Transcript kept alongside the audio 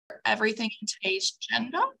everything in today's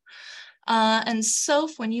agenda. And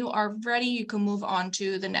Soph, when you are ready, you can move on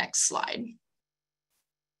to the next slide.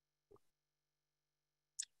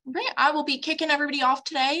 Great. I will be kicking everybody off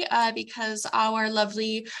today because our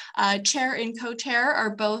lovely chair and co-chair are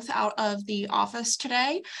both out of the office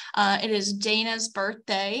today. It is Dana's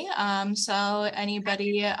birthday. So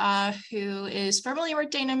anybody who is familiar with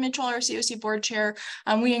Dana Mitchell, our CoC board chair,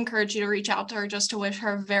 we encourage you to reach out to her just to wish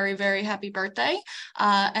her a very, very happy birthday.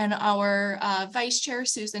 And our vice chair,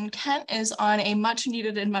 Susan Kent, is on a much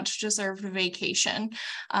needed and much deserved vacation.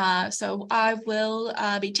 So I will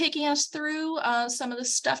be taking us through some of the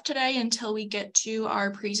stuff today until we get to our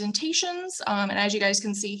presentations. And as you guys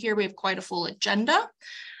can see here, we have quite a full agenda.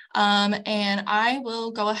 And I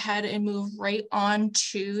will go ahead and move right on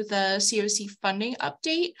to the CoC funding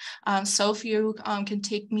update. So if you can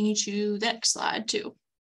take me to the next slide too.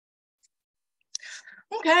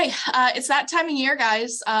 Okay, it's that time of year,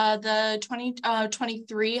 guys. The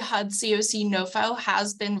 2023 HUD CoC NOFO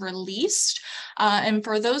has been released. And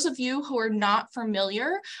for those of you who are not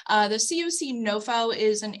familiar, the CoC NOFO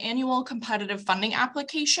is an annual competitive funding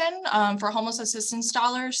application for homeless assistance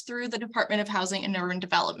dollars through the Department of Housing and Urban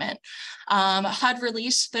Development. HUD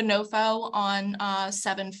released the NOFO on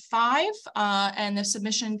 7/5, and the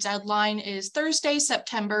submission deadline is Thursday,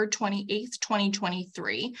 September 28th,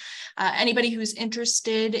 2023. Anybody who's interested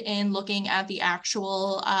in looking at the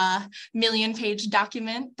actual million-page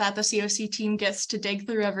document that the CoC team gets to dig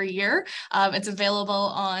through every year, it's available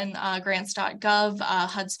on grants.gov,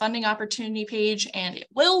 HUD's funding opportunity page, and it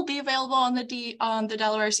will be available on the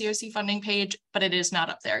Delaware CoC funding page, but it is not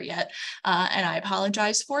up there yet, and I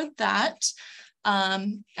apologize for that.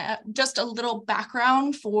 Just a little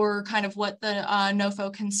background for kind of what the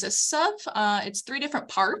NOFO consists of. It's 3 different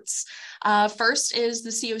parts. First is the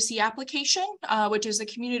CoC application, which is a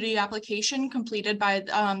community application completed by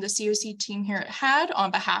the CoC team here at HAD on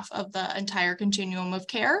behalf of the entire continuum of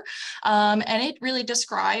care. And it really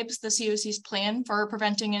describes the CoC's plan for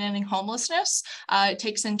preventing and ending homelessness. It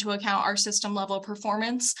takes into account our system level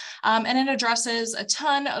performance, and it addresses a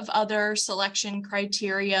ton of other selection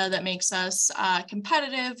criteria that makes us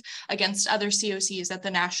competitive against other CoCs at the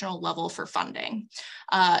national level for funding.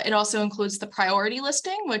 It also includes the priority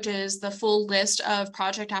listing, which is the full list of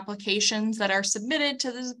project applications that are submitted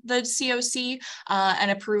to the CoC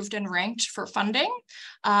and approved and ranked for funding.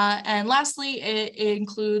 And lastly, it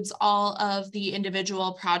includes all of the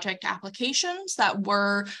individual project applications that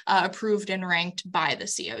were approved and ranked by the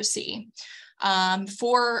CoC.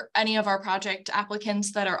 For any of our project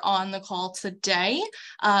applicants that are on the call today,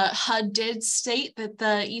 HUD did state that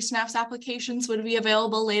the eSNAPS applications would be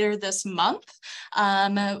available later this month.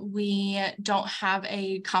 We don't have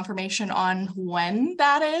a confirmation on when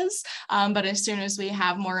that is, but as soon as we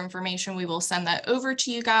have more information, we will send that over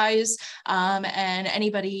to you guys. And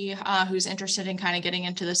anybody who's interested in kind of getting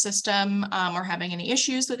into the system or having any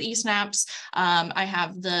issues with eSNAPS, I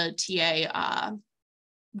have the TA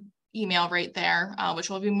email right there, which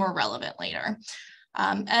will be more relevant later.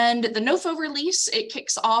 And the NOFO release, it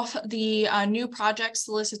kicks off the new project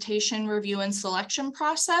solicitation, review, and selection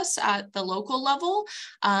process at the local level.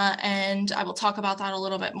 And I will talk about that a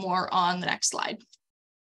little bit more on the next slide.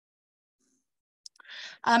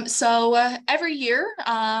 So every year,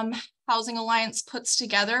 Housing Alliance puts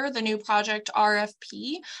together the new project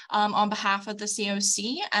RFP on behalf of the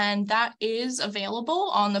CoC, and that is available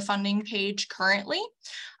on the funding page currently.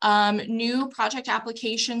 New project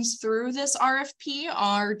applications through this RFP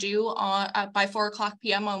are due by 4:00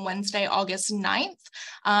 p.m. on Wednesday, August 9th,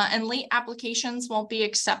 and late applications won't be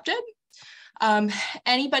accepted.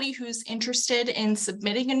 Anybody who's interested in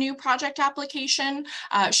submitting a new project application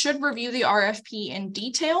should review the RFP in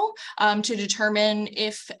detail to determine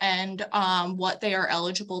if and what they are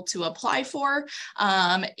eligible to apply for,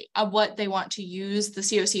 what they want to use the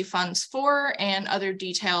CoC funds for, and other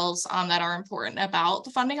details that are important about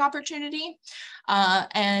the funding opportunity.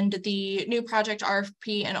 And the new project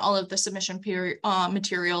RFP and all of the submission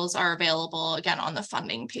materials are available again on the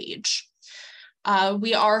funding page.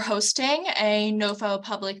 We are hosting a NOFO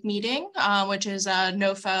public meeting, which is a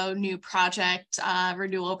NOFO new project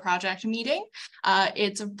renewal project meeting.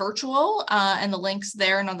 It's virtual and the link's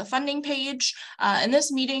there and on the funding page. And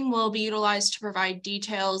this meeting will be utilized to provide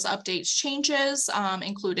details, updates, changes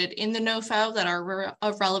included in the NOFO that are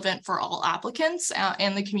relevant for all applicants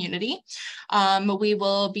and the community. We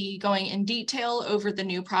will be going in detail over the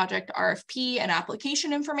new project RFP and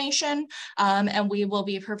application information, and we will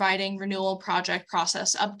be providing renewal project project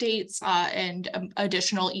process updates and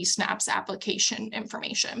additional eSNAPS application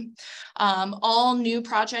information. All new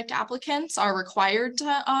project applicants are required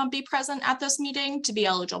to be present at this meeting to be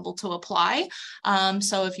eligible to apply.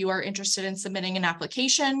 So if you are interested in submitting an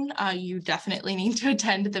application, you definitely need to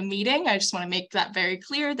attend the meeting. I just want to make that very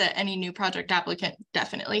clear that any new project applicant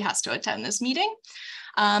definitely has to attend this meeting.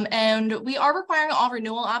 And we are requiring all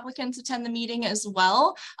renewal applicants attend the meeting as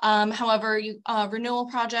well. However, renewal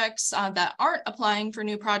projects that aren't applying for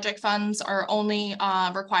new project funds are only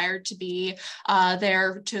required to be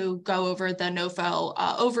there to go over the NOFO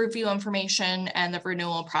overview information and the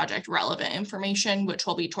renewal project relevant information, which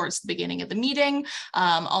will be towards the beginning of the meeting.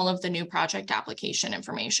 All of the new project application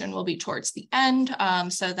information will be towards the end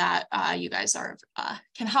so that you guys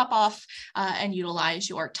can hop off and utilize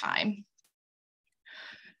your time.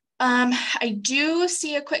 I do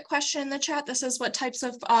see a quick question in the chat that says what types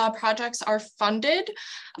of projects are funded.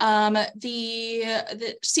 The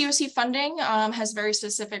CoC funding has very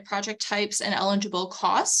specific project types and eligible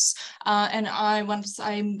costs. And once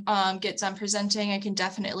I get done presenting, I can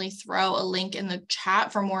definitely throw a link in the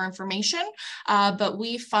chat for more information. But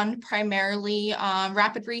we fund primarily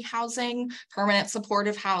rapid rehousing, permanent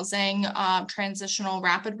supportive housing, transitional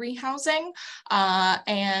rapid rehousing,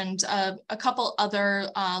 and a couple other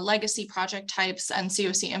legacy project types and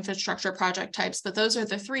CoC infrastructure project types, but those are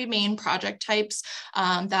the three main project types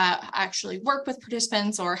that actually work with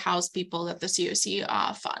participants or house people that the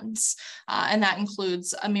CoC funds. And that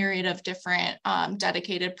includes a myriad of different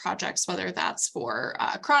dedicated projects, whether that's for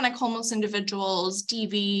chronic homeless individuals,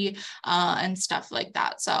 DV, and stuff like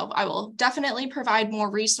that. So I will definitely provide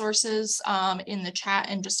more resources in the chat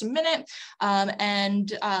in just a minute.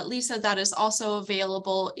 And Lisa, that is also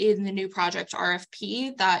available in the new project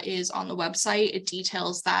RFP that is on the website. It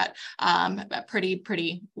details that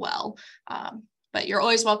pretty well. But you're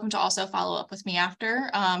always welcome to also follow up with me after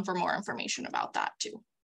for more information about that too.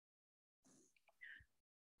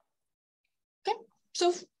 Okay,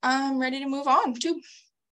 so I'm ready to move on too.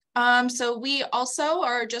 So we also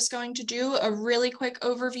are just going to do a really quick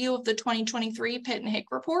overview of the 2023 Pitt and Hick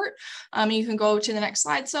report. You can go to the next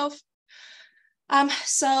slide, Soph.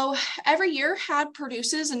 So every year HAD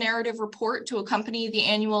produces a narrative report to accompany the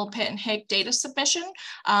annual Pitt and Hick data submission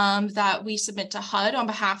that we submit to HUD on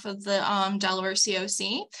behalf of the Delaware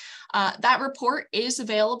CoC. That report is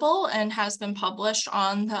available and has been published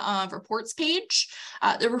on the reports page.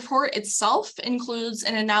 The report itself includes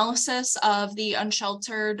an analysis of the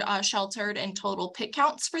unsheltered, sheltered, and total Pitt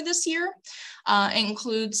counts for this year. It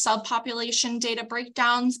includes subpopulation data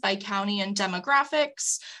breakdowns by county and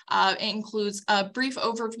demographics. It includes a brief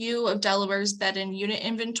overview of Delaware's bed and unit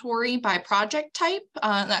inventory by project type.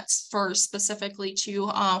 That's for specifically to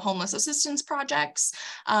homeless assistance projects.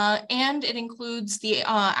 And it includes the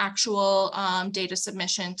actual data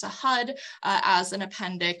submission to HUD as an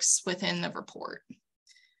appendix within the report.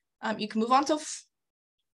 You can move on to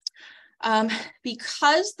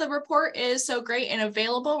because the report is so great and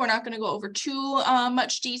available, we're not going to go over too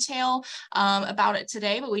much detail about it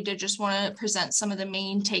today, but we did just want to present some of the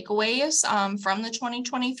main takeaways from the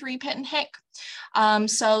 2023 Pitt and Hick.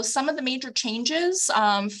 So some of the major changes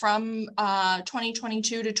from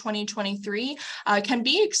 2022 to 2023 can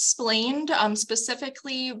be explained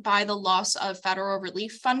specifically by the loss of federal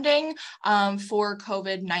relief funding for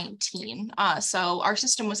COVID-19. So our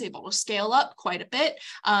system was able to scale up quite a bit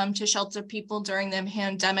to shelter people during the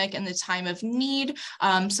pandemic and the time of need.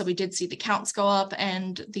 So we did see the counts go up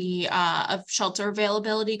and the shelter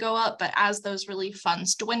availability go up, but as those relief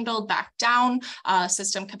funds dwindled back down,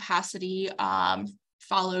 system capacity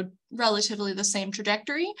followed relatively the same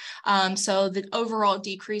trajectory. So the overall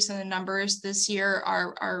decrease in the numbers this year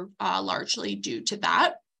are largely due to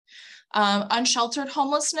that. Unsheltered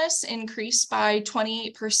homelessness increased by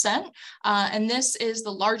 28%, and this is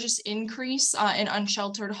the largest increase in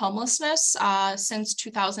unsheltered homelessness since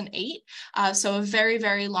 2008, so a very,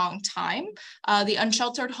 very long time. The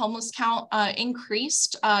unsheltered homeless count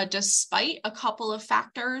increased despite a couple of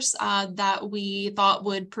factors that we thought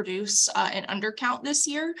would produce an undercount this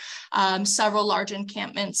year. Several large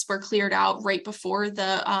encampments were cleared out right before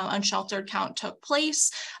the unsheltered count took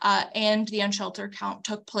place, and the unsheltered count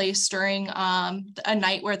took place during a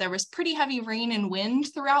night where there was pretty heavy rain and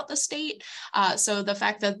wind throughout the state. So the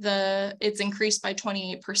fact that it's increased by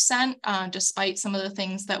 28%, despite some of the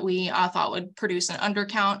things that we thought would produce an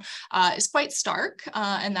undercount, is quite stark.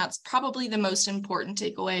 And that's probably the most important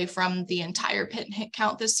takeaway from the entire Pitt and Hick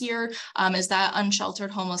count this year, is that unsheltered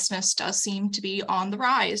homelessness does seem to be on the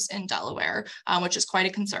rise in Delaware, which is quite a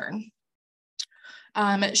concern.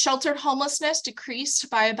 Sheltered homelessness decreased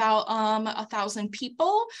by about 1,000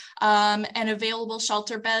 people, and available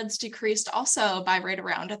shelter beds decreased also by right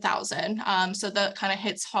around 1,000. So that kind of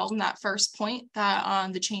hits home that first point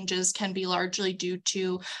that the changes can be largely due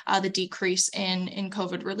to the decrease in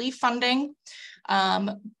COVID relief funding.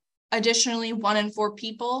 Additionally, 1 in 4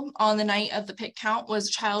 people on the night of the pit count was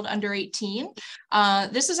a child under 18.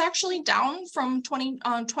 This is actually down from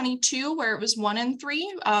 2022, where it was 1 in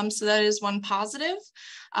 3. So that is one positive.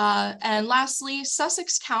 And lastly,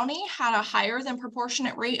 Sussex County had a higher than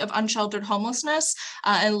proportionate rate of unsheltered homelessness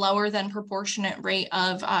and lower than proportionate rate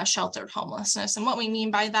of sheltered homelessness. And what we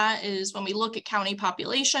mean by that is when we look at county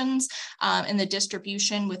populations and the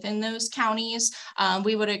distribution within those counties,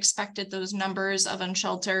 we would have expected those numbers of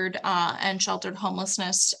unsheltered and sheltered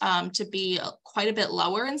homelessness to be quite a bit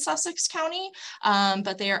lower in Sussex County,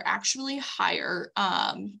 but they are actually higher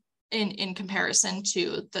in comparison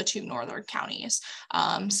to the 2 northern counties.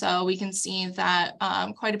 So we can see that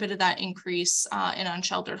quite a bit of that increase in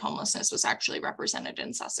unsheltered homelessness was actually represented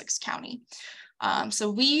in Sussex County. So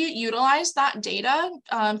we utilize that data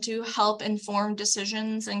to help inform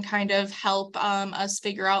decisions and kind of help us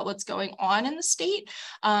figure out what's going on in the state.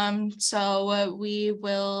 So we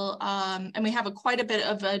will, and we have quite a bit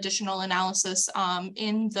of additional analysis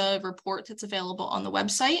in the report that's available on the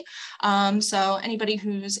website. So anybody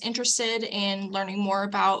who's interested in learning more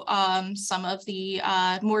about some of the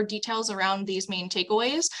more details around these main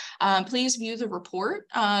takeaways, please view the report.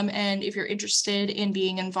 And if you're interested in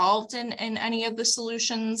being involved in any of the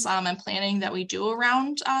solutions and planning that we do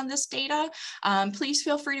around this data, please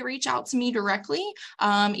feel free to reach out to me directly,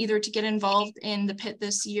 either to get involved in the pit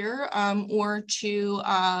this year or to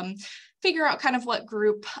figure out kind of what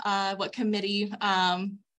group, what committee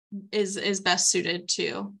is best suited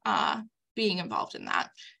to being involved in that.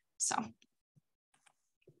 So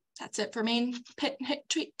that's it for main pit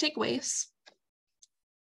takeaways.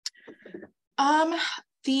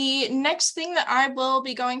 The next thing that I will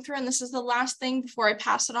be going through, and this is the last thing before I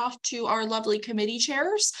pass it off to our lovely committee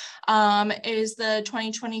chairs, is the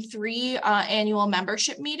 2023 annual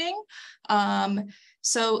membership meeting.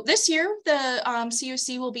 So this year, the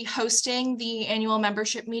CoC will be hosting the annual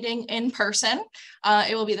membership meeting in person.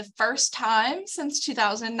 It will be the first time since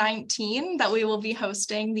 2019 that we will be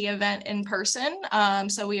hosting the event in person.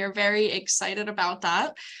 So we are very excited about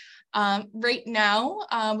that. Right now,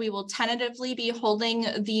 we will tentatively be holding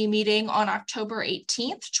the meeting on October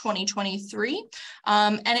 18th, 2023,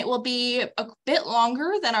 and it will be a bit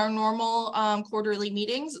longer than our normal quarterly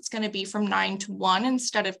meetings. It's going to be from 9 to 1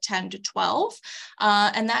 instead of 10 to 12,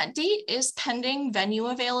 and that date is pending venue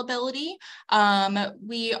availability.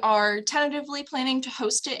 We are tentatively planning to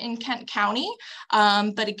host it in Kent County,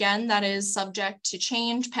 but again, that is subject to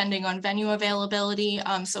change pending on venue availability.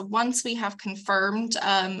 So once we have confirmed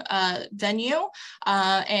venue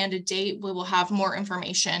and a date, we will have more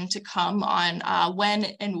information to come on when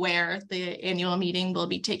and where the annual meeting will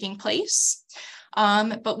be taking place.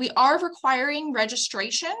 But we are requiring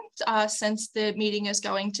registration since the meeting is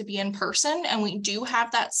going to be in person, and we do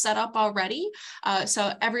have that set up already.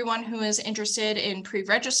 So everyone who is interested in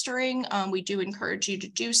pre-registering, we do encourage you to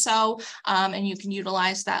do so, and you can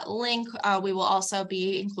utilize that link. We will also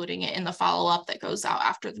be including it in the follow-up that goes out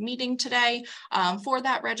after the meeting today for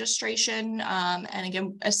that registration. And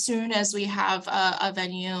again, as soon as we have a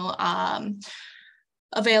venue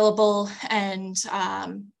available and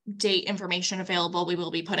date information available, we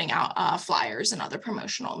will be putting out flyers and other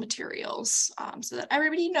promotional materials so that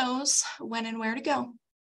everybody knows when and where to go.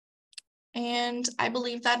 And I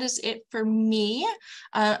believe that is it for me.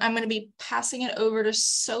 I'm going to be passing it over to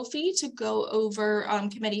Sophie to go over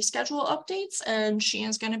committee schedule updates, and she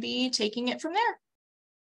is going to be taking it from there.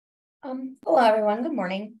 Hello, everyone. Good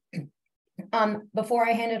morning. Before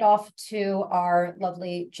I hand it off to our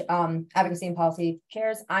lovely advocacy and policy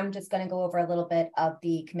chairs, I'm just going to go over a little bit of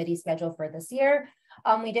the committee schedule for this year.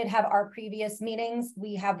 We did have our previous meetings.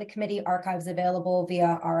 We have the committee archives available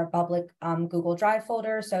via our public Google Drive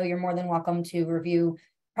folder, so you're more than welcome to review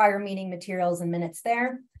prior meeting materials and minutes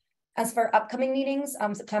there. As for upcoming meetings,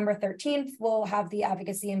 September 13th, we'll have the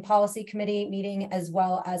Advocacy and Policy Committee meeting, as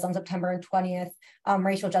well as on September 20th,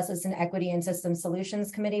 Racial Justice and Equity and System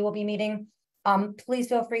Solutions Committee will be meeting. Please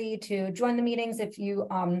feel free to join the meetings. If you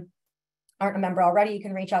aren't a member already, you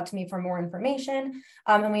can reach out to me for more information.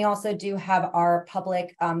 And we also do have our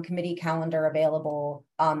public committee calendar available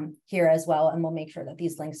here as well, and we'll make sure that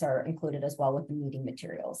these links are included as well with the meeting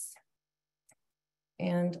materials.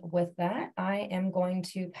 And with that, I am going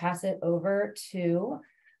to pass it over to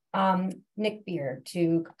Nick Beer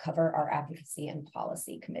to cover our Advocacy and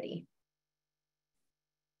Policy Committee.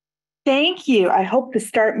 Thank you. I hope the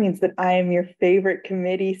start means that I am your favorite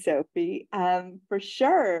committee, Sophie. For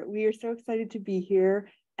sure. We are so excited to be here.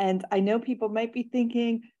 And I know people might be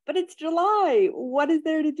thinking, but it's July. What is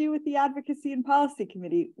there to do with the Advocacy and Policy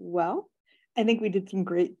Committee? Well, I think we did some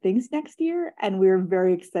great things next year, and we're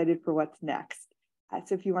very excited for what's next.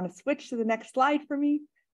 So if you want to switch to the next slide for me.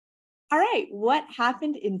 All right, what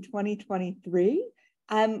happened in 2023?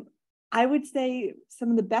 I would say some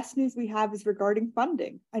of the best news we have is regarding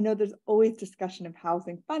funding. I know there's always discussion of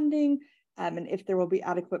housing funding and if there will be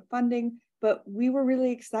adequate funding, but we were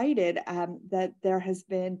really excited that there has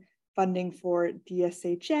been funding for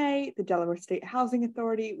DSHA, the Delaware State Housing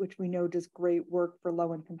Authority, which we know does great work for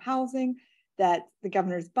low-income housing, that the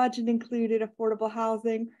governor's budget included affordable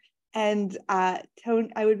housing. And Tony,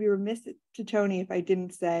 I would be remiss to Tony if I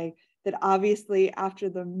didn't say that obviously after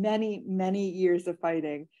the many, many years of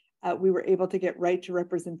fighting, we were able to get right to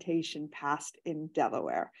representation passed in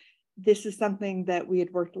Delaware. This is something that we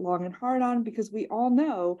had worked long and hard on because we all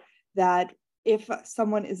know that if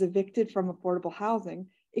someone is evicted from affordable housing,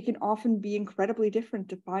 it can often be incredibly different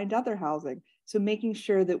to find other housing. So making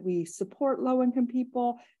sure that we support low-income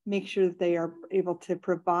people, make sure that they are able to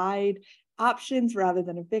provide options rather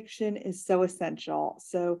than eviction is so essential.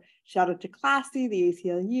 So shout out to Classy, the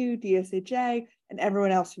ACLU, DSHA, and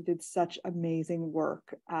everyone else who did such amazing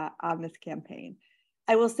work on this campaign.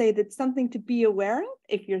 I will say that something to be aware of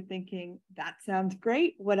if you're thinking, that sounds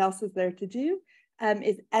great, what else is there to do,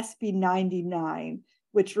 is SB 99,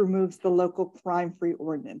 which removes the local crime-free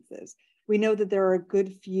ordinances. We know that there are a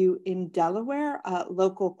good few in Delaware,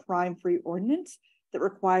 local crime-free ordinance that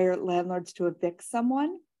require landlords to evict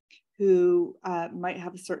someone who might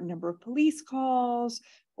have a certain number of police calls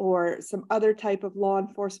or some other type of law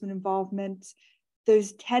enforcement involvement.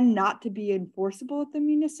 Those tend not to be enforceable at the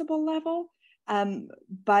municipal level,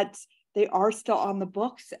 but they are still on the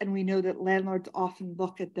books, and we know that landlords often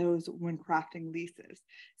look at those when crafting leases.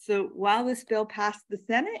 So while this bill passed the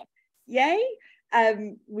Senate, yay,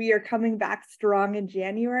 we are coming back strong in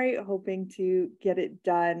January, hoping to get it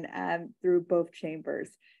done through both chambers.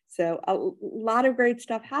 So a lot of great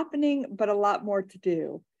stuff happening, but a lot more to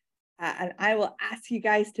do. And I will ask you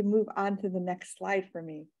guys to move on to the next slide for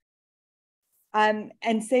me. And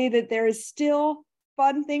say that there is still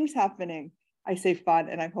fun things happening. I say fun,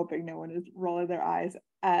 and I'm hoping no one is rolling their eyes,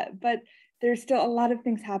 but there's still a lot of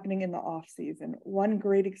things happening in the off season. One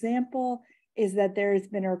great example is that there has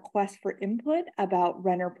been a request for input about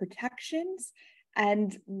renter protections.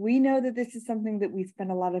 And we know that this is something that we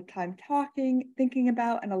spend a lot of time thinking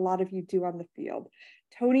about, and a lot of you do on the field.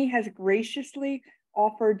 Tony has graciously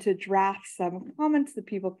offered to draft some comments that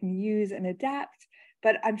people can use and adapt,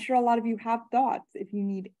 but I'm sure a lot of you have thoughts. If you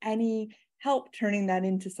need any help turning that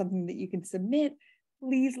into something that you can submit,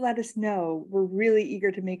 please let us know. We're really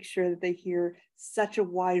eager to make sure that they hear such a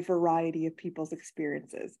wide variety of people's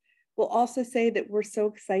experiences. We'll also say that we're so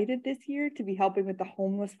excited this year to be helping with the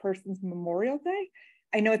Homeless Persons Memorial Day.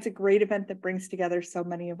 I know it's a great event that brings together so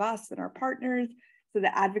many of us and our partners, so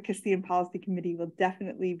the Advocacy and Policy Committee will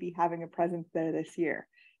definitely be having a presence there this year.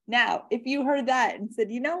 Now, if you heard that and said,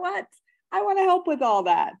 you know what, I want to help with all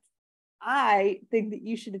that, I think that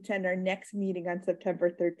you should attend our next meeting on September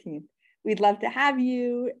 13th. We'd love to have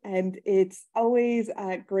you, and it's always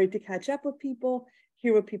great to catch up with people,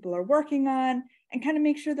 hear what people are working on, and kind of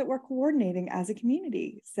make sure that we're coordinating as a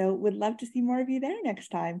community. So would love to see more of you there next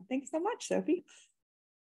time. Thanks so much, Sophie.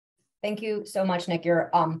 Thank you so much, Nick.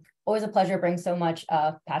 You're always a pleasure, bring so much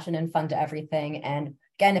passion and fun to everything. And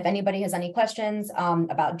again, if anybody has any questions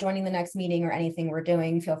about joining the next meeting or anything we're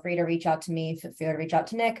doing, feel free to reach out to me, feel free to reach out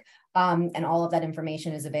to Nick. And all of that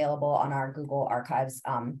information is available on our Google Archives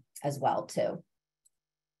as well too.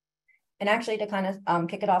 And actually, to kind of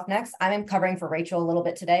kick it off next, I'm covering for Rachel a little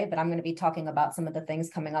bit today, but I'm going to be talking about some of the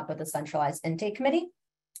things coming up with the Centralized Intake Committee.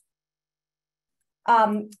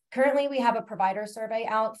 Currently, we have a provider survey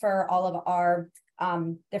out for all of our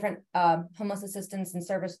different homeless assistance and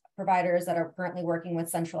service providers that are currently working with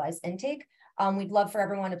centralized intake. We'd love for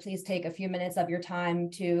everyone to please take a few minutes of your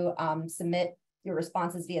time to submit your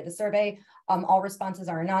responses via the survey. All responses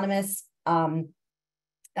are anonymous.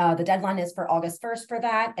 The deadline is for August 1st for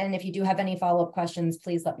that. And if you do have any follow-up questions,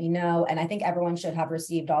 please let me know. And I think everyone should have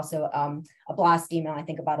received also a blast email, I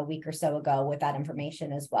think about a week or so ago, with that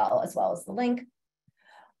information as well as the link.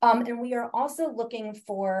 And we are also looking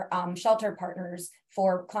for shelter partners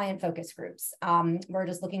for client focus groups. We're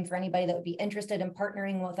just looking for anybody that would be interested in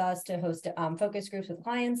partnering with us to host focus groups with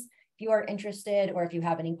clients. If you are interested or if you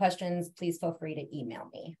have any questions, please feel free to email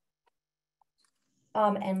me.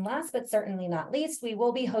 And last but certainly not least, we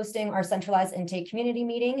will be hosting our centralized intake community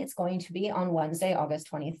meeting. It's going to be on Wednesday, August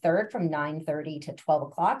 23rd from 9:30 to 12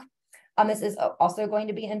 o'clock. This is also going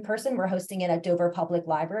to be in person. We're hosting it at Dover Public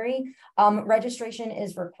Library. Registration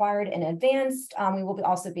is required in advance. We will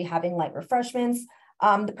also be having light refreshments.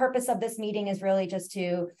 The purpose of this meeting is really just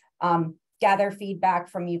to gather feedback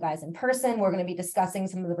from you guys in person. We're going to be discussing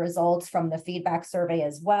some of the results from the feedback survey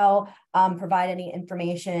as well, provide any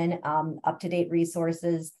information, up-to-date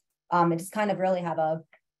resources, and just kind of really have a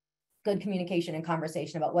good communication and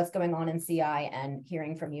conversation about what's going on in CI and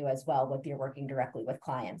hearing from you as well if you're working directly with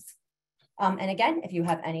clients. And again, if you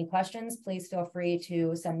have any questions, please feel free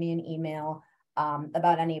to send me an email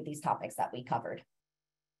about any of these topics that we covered.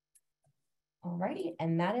 Alrighty,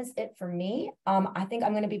 and that is it for me. I think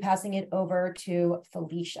I'm going to be passing it over to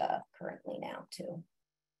Felicia currently now too.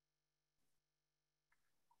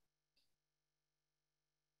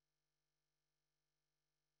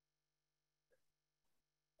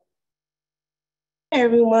 Hey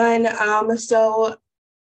everyone, so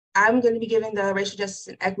I'm going to be giving the Racial Justice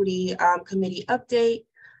and Equity Committee update.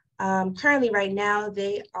 Currently right now,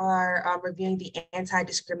 they are reviewing the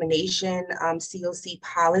anti-discrimination CoC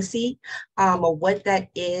policy. What that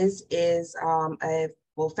is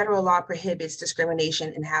federal law prohibits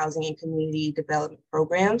discrimination in housing and community development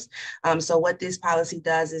programs. So what this policy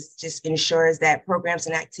does is just ensures that programs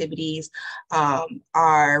and activities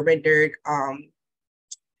are rendered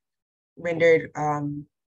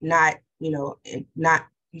not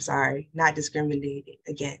discriminated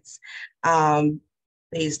against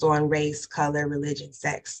based on race, color, religion,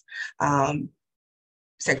 sex,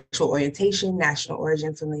 sexual orientation, national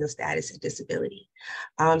origin, familial status, and disability.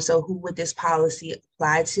 So who would this policy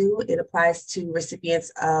apply to? It applies to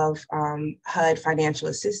recipients of HUD financial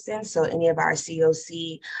assistance. So any of our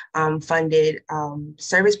CoC funded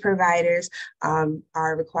service providers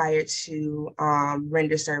are required to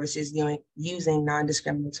render services using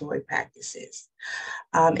non-discriminatory practices.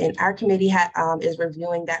 And our committee is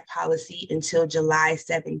reviewing that policy until July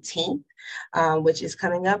 17th, which is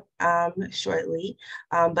coming up shortly.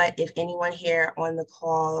 But if anyone here on the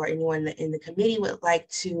call or anyone in the committee would like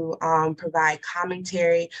to provide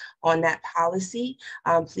commentary on that policy,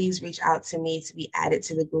 please reach out to me to be added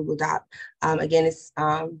to the Google Doc. Again, it's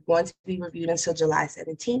going to be reviewed until July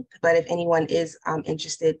 17th, but if anyone is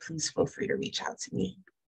interested, please feel free to reach out to me.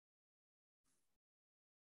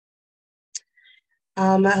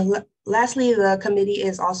 Lastly, the committee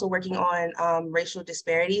is also working on racial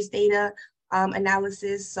disparities data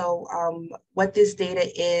analysis. So what this data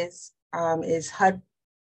is HUD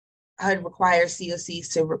requires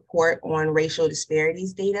CoCs to report on racial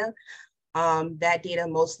disparities data. That data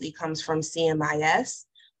mostly comes from CMIS.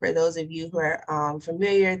 For those of you who are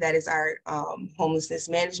familiar, that is our homelessness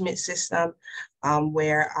management system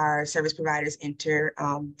where our service providers enter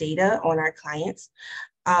data on our clients.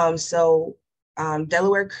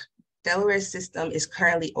 Delaware's system is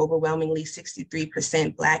currently overwhelmingly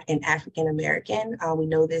 63% Black and African American. We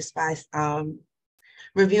know this by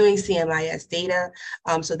reviewing CMIS data.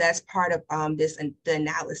 So that's part of the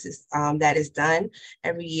analysis that is done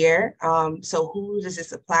every year. So who does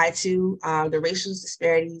this apply to? The racial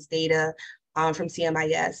disparities data from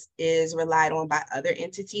CMIS is relied on by other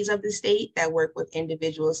entities of the state that work with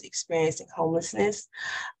individuals experiencing homelessness.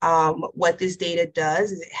 What this data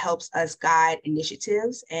does is it helps us guide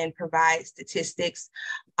initiatives and provide statistics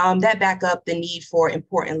that back up the need for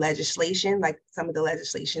important legislation, like some of the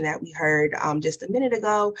legislation that we heard just a minute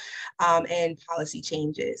ago, and policy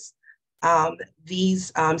changes.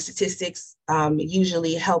 These statistics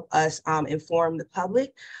usually help us inform the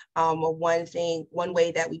public. One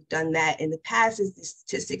way that we've done that in the past is the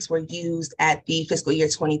statistics were used at the fiscal year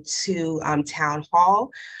 22 town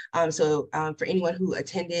hall. So for anyone who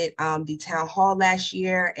attended the town hall last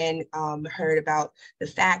year and heard about the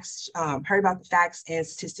facts and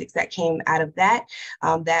statistics that came out of that,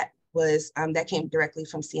 that came directly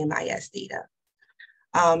from CMIS data.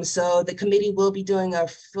 So the committee will be doing a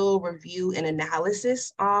full review and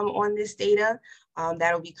analysis on this data.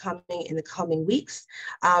 That will be coming in the coming weeks.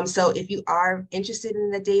 So if you are interested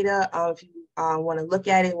in the data, if you want to look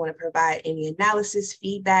at it, want to provide any analysis,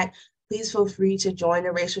 feedback, please feel free to join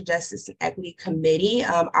the Racial Justice and Equity Committee.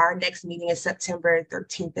 Our next meeting is September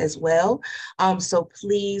 13th as well. So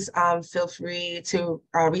please feel free to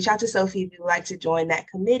reach out to Sophie if you'd like to join that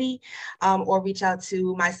committee, or reach out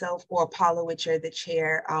to myself or Paula, which are the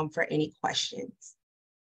chair, for any questions.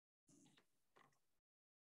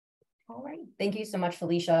 All right, thank you so much,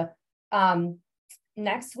 Felicia.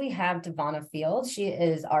 Next, we have Devonna Fields. She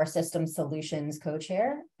is our System Solutions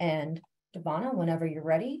co-chair. And Devonna, whenever you're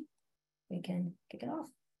ready, we can kick it off.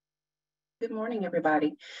 Good morning,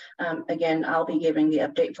 everybody. Again, I'll be giving the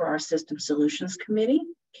update for our System Solutions Committee.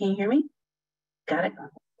 Can you hear me? Got it.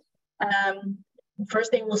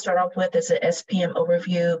 First thing we'll start off with is an SPM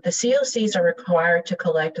overview. The COCs are required to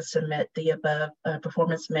collect and submit the above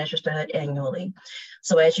performance measures to HUD annually.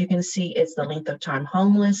 So as you can see, it's the length of time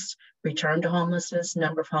homeless, return to homelessness,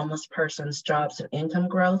 number of homeless persons, jobs and income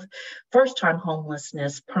growth, first-time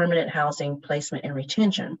homelessness, permanent housing, placement, and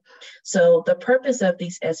retention. So the purpose of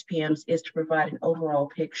these SPMs is to provide an overall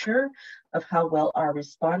picture of how well our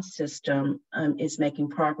response system is making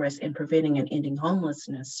progress in preventing and ending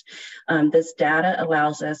homelessness. This data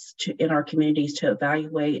allows us to, in our communities, to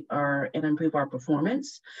evaluate and improve our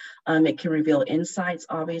performance. It can reveal insights,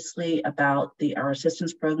 obviously, about our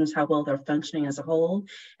assistance programs, how well they're functioning as a whole,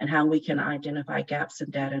 and how we can identify gaps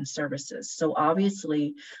in data and services. So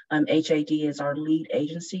obviously, HAD as our lead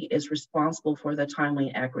agency is responsible for the timely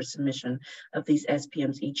and accurate submission of these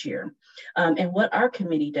SPMs each year. And what our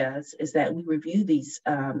committee does is that we review these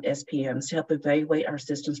SPMs to help evaluate our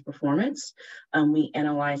system's performance. We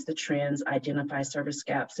analyze the trends, identify service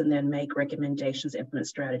gaps, and then make recommendations, implement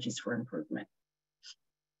strategies for improvement.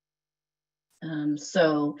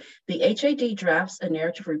 So the HAD drafts a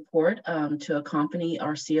narrative report to accompany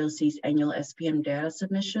our COC's annual SPM data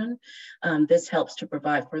submission. This helps to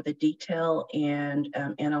provide further detail and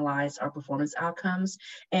analyze our performance outcomes.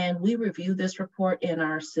 And we review this report in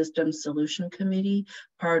our System Solution Committee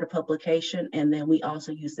prior to publication. And then we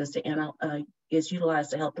also use this to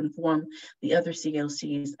utilized to help inform the other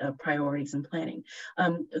COC's priorities and planning.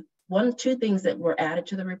 Two things that were added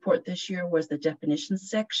to the report this year was the definitions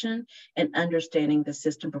section and understanding the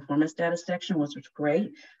system performance data section, which was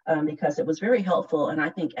great because it was very helpful and I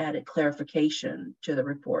think added clarification to the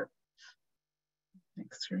report.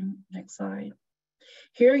 Next screen, next slide.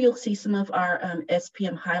 Here you'll see some of our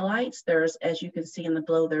SPM highlights. There's, as you can see in the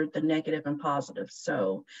below, there the negative and positive.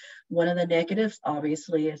 So one of the negatives,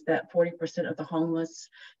 obviously, is that 40% of the homeless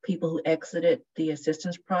people who exited the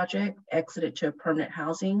assistance project exited to permanent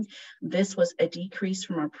housing. This was a decrease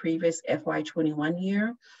from our previous FY21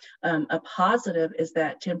 year. A positive is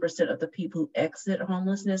that 10% of the people who exit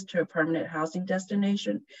homelessness to a permanent housing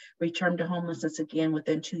destination returned to homelessness again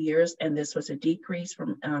within 2 years, and this was a decrease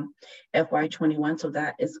from FY21, so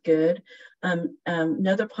that is good.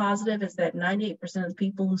 Another positive is that 98% of the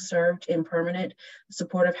people who served in permanent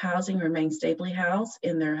supportive housing remain stably housed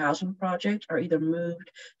in their housing project or either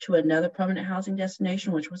moved to another permanent housing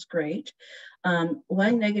destination, which was great.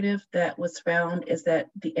 One negative that was found is that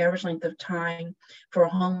the average length of time for a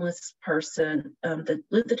homeless person, the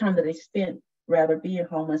length of time that they spent rather being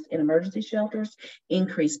homeless in emergency shelters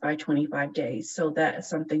increased by 25 days. So that is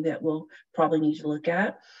something that we'll probably need to look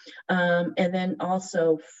at. And then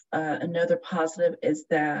also another positive is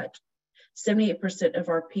that 78% of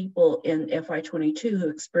our people in FY22 who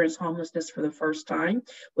experienced homelessness for the first time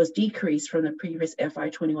was decreased from the previous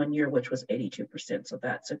FY21 year, which was 82%. So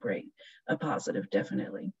that's a positive,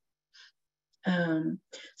 definitely.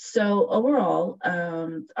 So overall,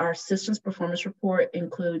 our systems performance report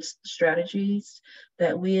includes strategies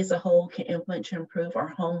that we as a whole can implement to improve our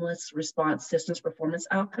homeless response systems performance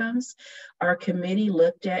outcomes. Our committee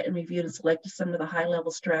looked at and reviewed and selected some of the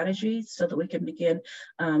high-level strategies so that we can begin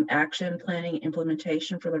action planning and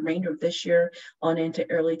implementation for the remainder of this year on into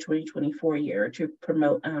early 2024 year to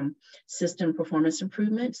promote system performance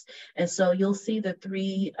improvements. And so you'll see the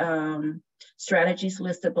three strategies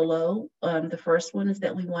listed below. The first one is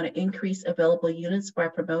that we want to increase available units by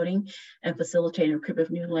promoting and facilitating recruitment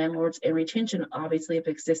of new landlords and retention, obviously, of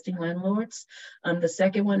existing landlords. The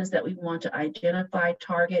second one is that we want to identify,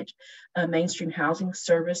 target mainstream housing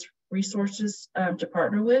service resources to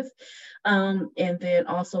partner with, and then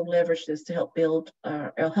also leverage this to help build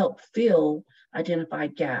or help fill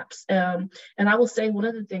identified gaps. And I will say one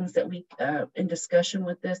of the things that we, in discussion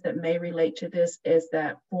with this that may relate to this is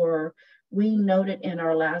that we noted in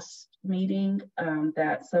our last meeting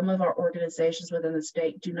that some of our organizations within the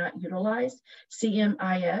state do not utilize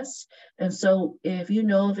CMIS. And so if you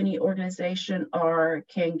know of any organization or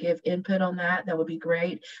can give input on that, that would be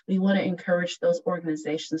great. We want to encourage those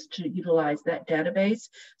organizations to utilize that database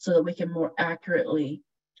so that we can more accurately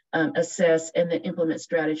assess and then implement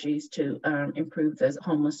strategies to improve the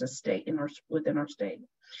homelessness state within our state.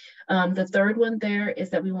 The third one there is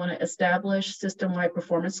that we want to establish system-wide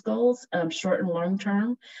performance goals, short and long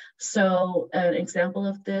term. So an example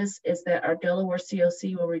of this is that our Delaware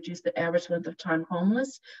CoC will reduce the average length of time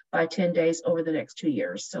homeless by 10 days over the next 2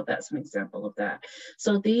 years. So that's an example of that.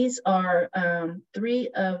 So these are 3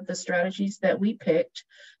 of the strategies that we picked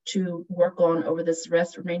to work on over this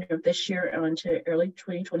remainder of this year and into early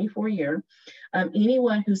 2024 year.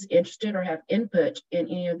 Anyone who's interested or have input in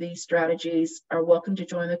any of these strategies are welcome to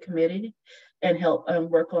join the committee and help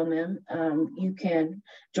work on them. You can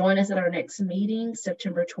join us at our next meeting,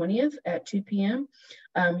 September 20th at 2 p.m.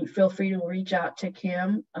 Feel free to reach out to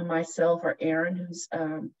Kim, myself, or Aaron, whose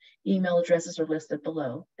email addresses are listed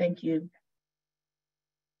below. Thank you.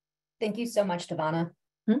 Thank you so much, Devonna.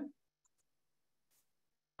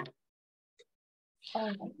 Oh,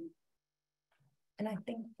 and I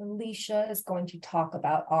think Felicia is going to talk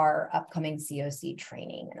about our upcoming CoC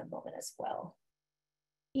training in a moment as well.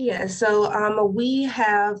 Yeah, so we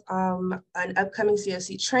have an upcoming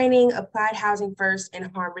CoC training, Applied Housing First and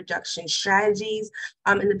Harm Reduction Strategies.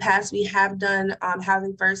 In the past, we have done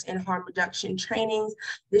Housing First and Harm Reduction trainings.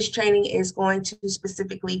 This training is going to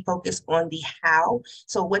specifically focus on the how.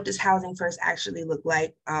 So what does Housing First actually look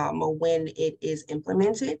like when it is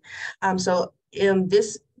implemented?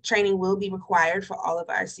 This training will be required for all of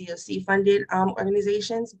our CoC funded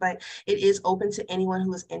organizations, but it is open to anyone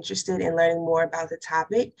who is interested in learning more about the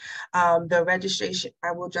topic. The registration,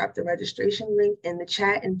 I will drop the registration link in the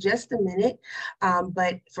chat in just a minute,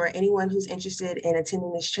 but for anyone who's interested in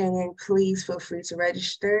attending this training, please feel free to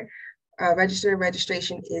register.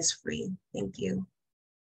 Registration is free. Thank you.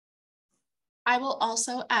 I will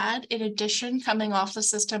also add, in addition, coming off the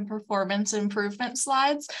system performance improvement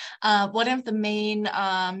slides, one of the main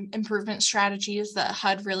improvement strategies that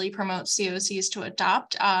HUD really promotes CoCs to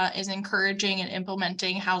adopt is encouraging and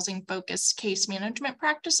implementing housing-focused case management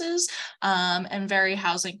practices and very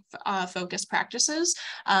housing-focused practices.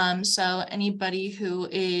 So anybody who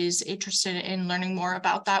is interested in learning more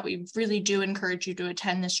about that, we really do encourage you to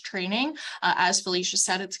attend this training. As Felicia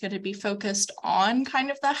said, it's going to be focused on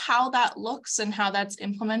kind of the how that looks and how that's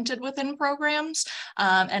implemented within programs.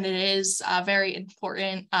 And it is very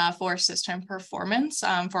important for system performance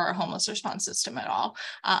for our homeless response system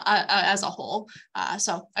as a whole.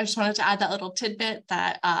 So I just wanted to add that little tidbit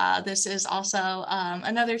that this is also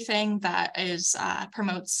another thing that is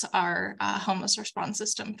promotes our homeless response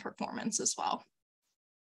system performance as well.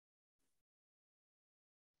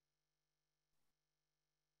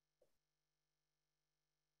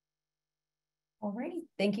 Alrighty,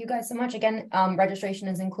 thank you guys so much. Again, registration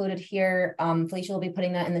is included here. Felicia will be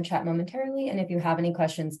putting that in the chat momentarily. And if you have any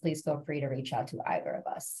questions, please feel free to reach out to either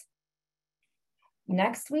of us.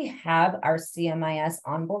 Next, we have our CMIS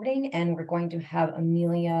onboarding, and we're going to have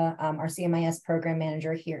Amelia, our CMIS program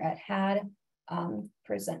manager here at HAD,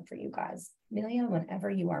 present for you guys. Amelia, whenever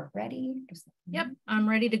you are ready. Yep, I'm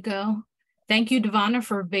ready to go. Thank you, Devonna,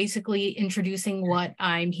 for basically introducing what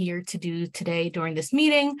I'm here to do today during this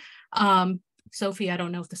meeting. Sophie, I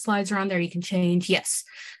don't know if the slides are on there, you can change. Yes.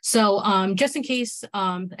 So just in case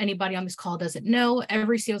anybody on this call doesn't know,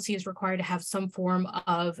 every CoC is required to have some form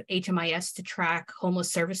of HMIS to track homeless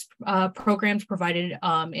service programs provided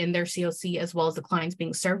in their CoC, as well as the clients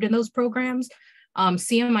being served in those programs.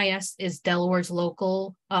 CMIS is Delaware's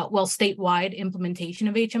local, statewide implementation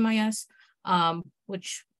of HMIS,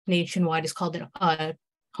 which nationwide is called a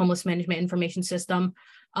Homeless Management Information System.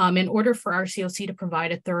 In order for our CoC to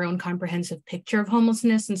provide a thorough and comprehensive picture of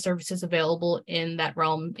homelessness and services available in that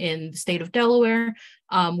realm in the state of Delaware,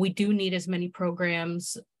 we do need as many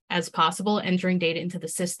programs as possible entering data into the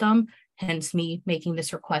system, hence me making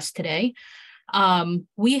this request today.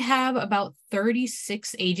 We have about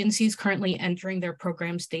 36 agencies currently entering their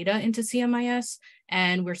programs data into CMIS,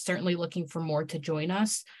 and we're certainly looking for more to join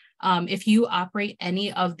us. If you operate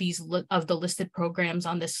any of these of the listed programs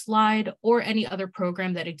on this slide, or any other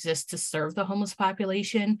program that exists to serve the homeless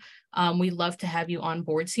population, we'd love to have you on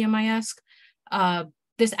board CMIS.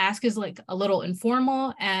 This ask is like a little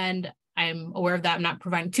informal, and I'm aware of that. I'm not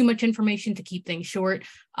providing too much information to keep things short,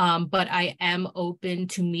 but I am open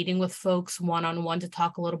to meeting with folks one-on-one to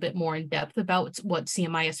talk a little bit more in depth about what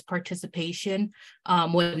CMIS participation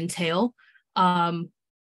would entail.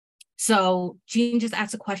 So Jean just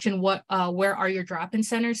asked a question, where are your drop-in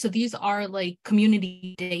centers? So these are like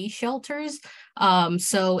community day shelters.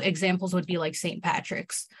 So examples would be like St.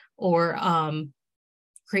 Patrick's or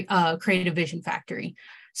Creative Vision Factory.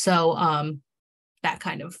 So that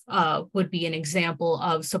kind of would be an example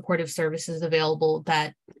of supportive services available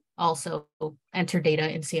that also enter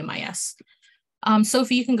data in CMIS.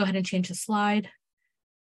 Sophie, you can go ahead and change the slide.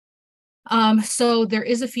 So there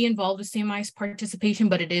is a fee involved with CMI's participation,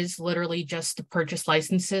 but it is literally just to purchase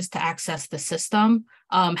licenses to access the system.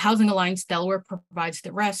 Housing Alliance Delaware provides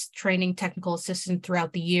the rest, training, technical assistance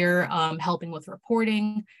throughout the year, helping with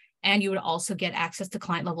reporting, and you would also get access to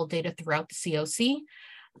client level data throughout the CoC.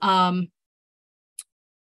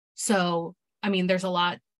 So, I mean, there's a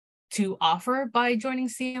lot to offer by joining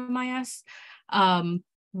CMIS.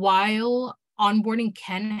 While onboarding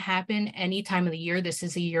can happen any time of the year, this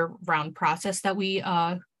is a year-round process that we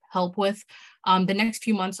help with. The next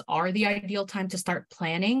few months are the ideal time to start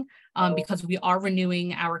planning because we are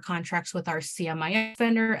renewing our contracts with our CMIS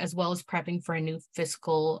vendor as well as prepping for a new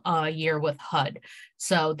fiscal year with HUD.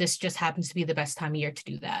 So this just happens to be the best time of year to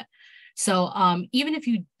do that. So even if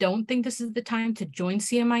you don't think this is the time to join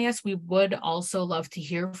CMIS, we would also love to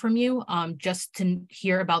hear from you just to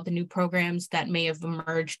hear about the new programs that may have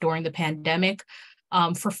emerged during the pandemic.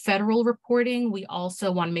 For federal reporting, we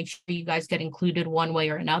also want to make sure you guys get included one way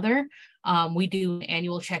or another. We do an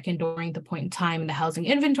annual check-in during the point in time in the housing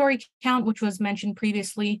inventory count, which was mentioned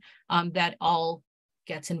previously, that all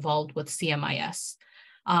gets involved with CMIS.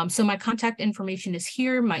 So my contact information is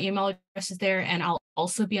here, my email address is there, and I'll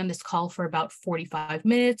also be on this call for about 45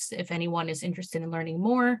 minutes if anyone is interested in learning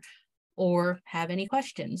more or have any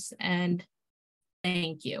questions. And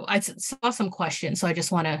thank you. I saw some questions, so I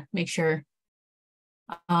just want to make sure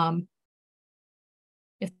if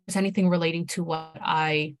there's anything relating to what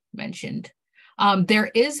I mentioned. There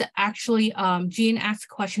is actually, Jean asked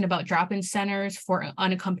a question about drop-in centers for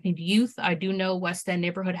unaccompanied youth. I do know West End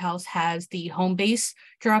Neighborhood House has the home base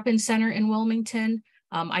drop-in center in Wilmington.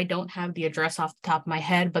 I don't have the address off the top of my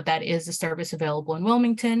head, but that is a service available in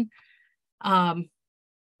Wilmington. And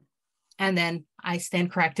then I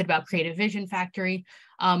stand corrected about Creative Vision Factory,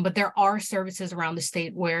 but there are services around the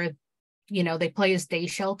state where, you know, they play as day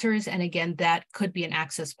shelters. And again, that could be an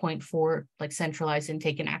access point for like centralized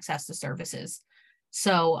intake and access to services.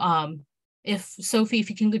 So if Sophie, if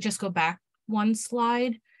you can just go back one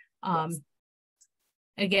slide. Yes.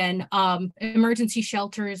 Again, emergency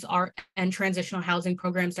shelters and transitional housing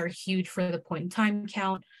programs are huge for the point in time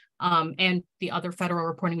count and the other federal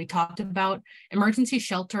reporting we talked about. Emergency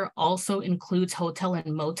shelter also includes hotel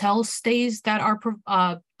and motel stays that are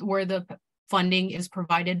where the funding is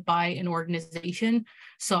provided by an organization.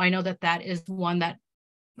 So I know that that is one that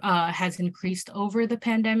has increased over the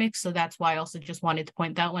pandemic. So that's why I also just wanted to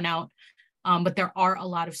point that one out. But there are a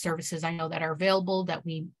lot of services I know that are available that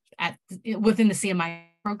we within the CMI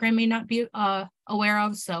program may not be aware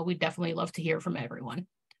of. So we definitely love to hear from everyone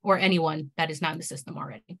or anyone that is not in the system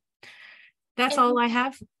already. That's all I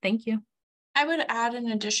have. Thank you. I would add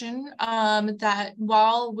in addition that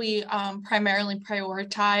while we primarily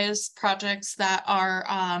prioritize projects that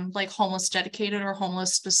are like homeless dedicated or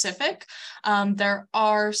homeless specific, there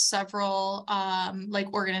are several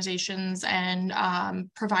like organizations and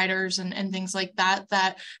providers and things like that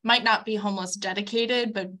that might not be homeless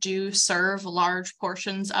dedicated, but do serve large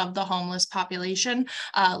portions of the homeless population,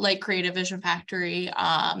 like Creative Vision Factory.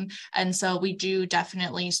 And so we do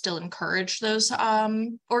definitely still encourage those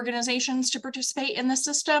organizations to participate in the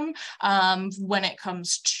system when it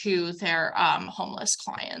comes to their homeless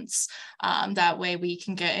clients. That way we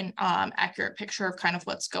can get an accurate picture of kind of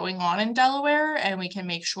what's going on in Delaware, and we can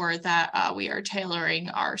make sure that we are tailoring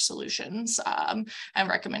our solutions and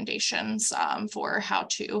recommendations for how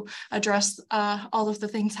to address all of the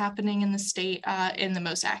things happening in the state in the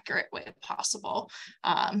most accurate way possible.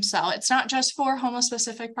 So it's not just for homeless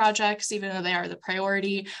specific projects, even though they are the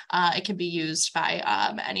priority. It can be used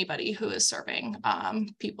by anybody who is serving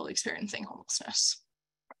people experiencing homelessness.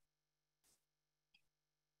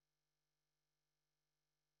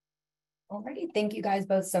 Alrighty, thank you guys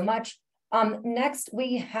both so much. Next,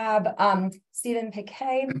 we have Stephen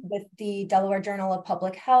Piquet with the Delaware Journal of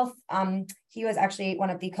Public Health. He was actually one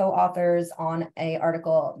of the co-authors on an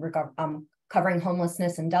article covering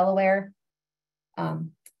homelessness in Delaware.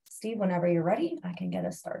 Steve, whenever you're ready, I can get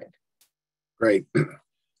us started. Great.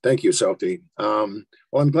 Thank you, Sophie. Well,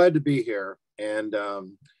 I'm glad to be here. And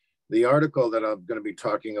the article that I'm going to be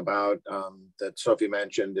talking about that Sophie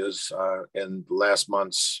mentioned is in last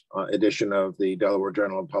month's edition of the Delaware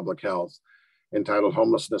Journal of Public Health, entitled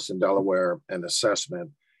Homelessness in Delaware, an Assessment.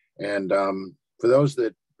 And for those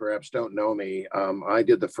that perhaps don't know me, I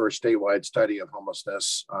did the first statewide study of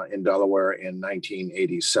homelessness in Delaware in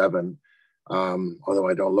 1987, although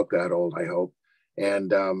I don't look that old, I hope.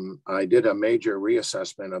 And I did a major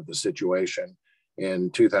reassessment of the situation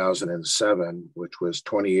in 2007, which was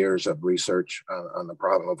 20 years of research on the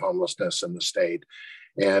problem of homelessness in the state.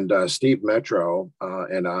 And Steve Metro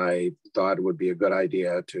and I thought it would be a good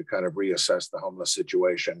idea to kind of reassess the homeless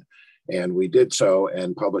situation And we did so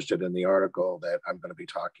and published it in the article that I'm going to be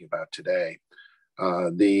talking about today.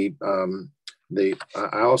 I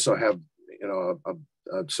also have,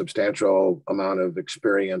 a substantial amount of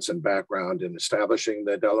experience and background in establishing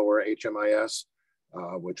the Delaware HMIS,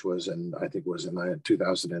 which was I think it was in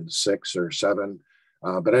 2006 or 7.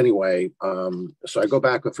 But anyway, so I go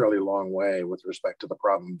back a fairly long way with respect to the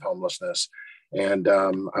problem of homelessness. And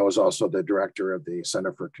I was also the director of the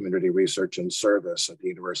Center for Community Research and Service at the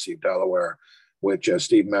University of Delaware, which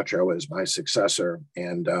Steve Metro is my successor.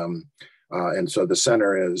 And so the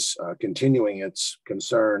center is continuing its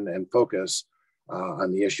concern and focus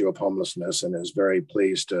on the issue of homelessness, and is very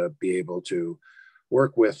pleased to be able to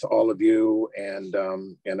work with all of you and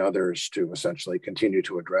others to essentially continue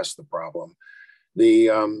to address the problem. The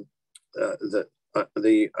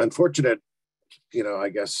unfortunate, I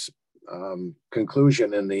guess,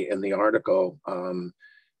 conclusion in the article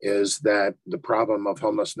is that the problem of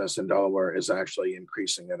homelessness in Delaware is actually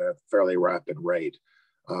increasing at a fairly rapid rate.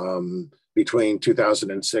 Between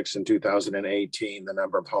 2006 and 2018, the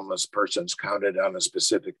number of homeless persons counted on a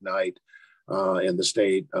specific night in the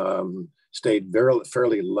state stayed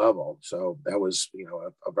fairly level. So that was,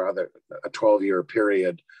 a 12-year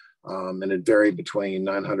period. And it varied between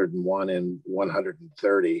 901 and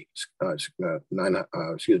 130,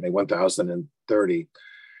 1,030.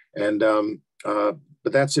 And,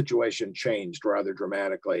 but that situation changed rather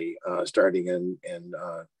dramatically starting in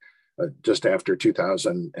just after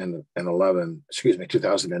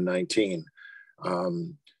 2019.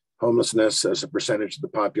 Homelessness as a percentage of the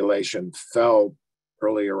population fell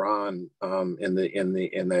earlier on in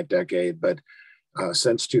that decade, but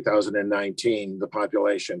since 2019, the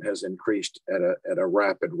population has increased at a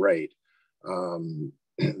rapid rate, and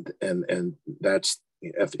that's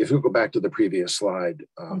if you go back to the previous slide,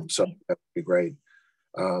 so that would be great.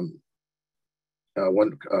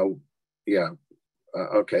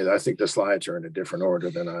 Okay, I think the slides are in a different order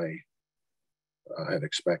than I had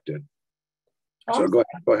expected. So go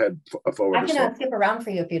ahead forward. I can skip around for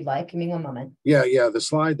you if you'd like. Give me one moment. Yeah, the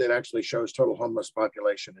slide that actually shows total homeless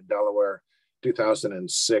population in Delaware,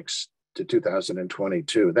 2006 to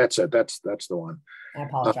 2022. That's it. That's the one. I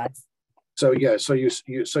apologize. So you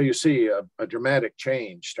see a dramatic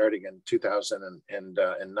change starting in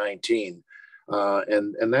 2019,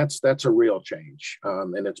 and that's a real change,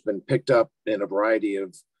 and it's been picked up in a variety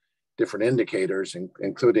of different indicators,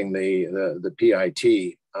 including the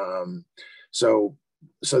PIT. So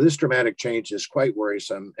this dramatic change is quite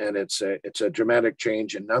worrisome, and it's a dramatic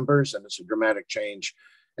change in numbers, and it's a dramatic change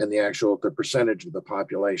in the percentage of the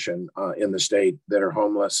population in the state that are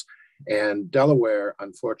homeless. And Delaware,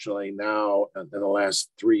 unfortunately, now in the last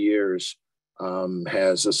 3 years,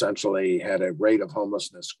 has essentially had a rate of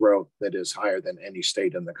homelessness growth that is higher than any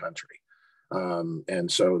state in the country.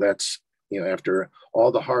 And so that's, after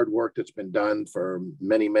all the hard work that's been done for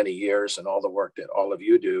many, many years and all the work that all of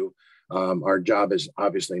you do, our job is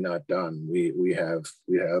obviously not done. We have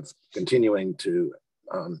continuing to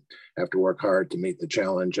have to work hard to meet the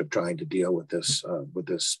challenge of trying to deal with this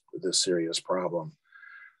serious problem.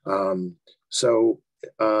 Let's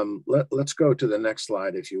go to the next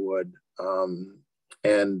slide, if you would.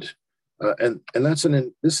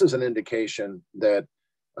 This is an indication that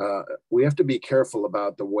we have to be careful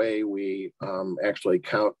about the way we actually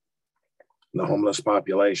count the homeless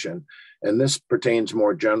population. And this pertains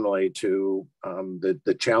more generally to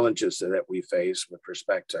the challenges that we face with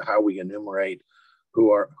respect to how we enumerate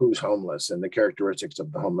who's homeless and the characteristics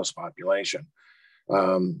of the homeless population.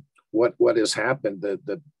 What has happened,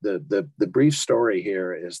 the brief story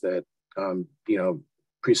here is that,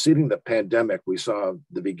 preceding the pandemic, we saw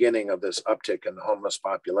the beginning of this uptick in the homeless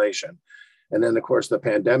population. And then, of course, the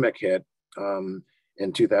pandemic hit in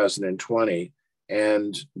 2020,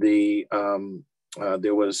 and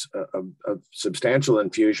there was a substantial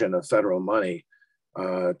infusion of federal money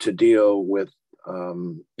to deal with,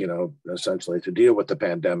 essentially to deal with the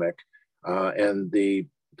pandemic. And the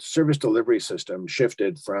service delivery system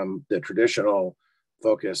shifted from the traditional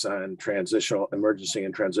focus on emergency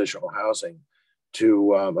and transitional housing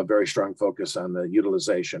to a very strong focus on the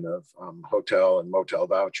utilization of hotel and motel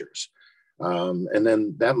vouchers. And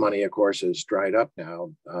then that money, of course, is dried up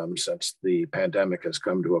now since the pandemic has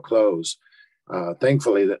come to a close.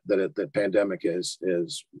 Thankfully, the pandemic has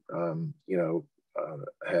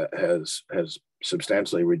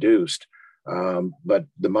substantially reduced. But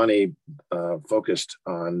the money focused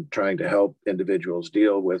on trying to help individuals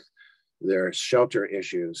deal with their shelter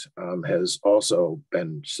issues has also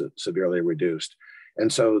been severely reduced.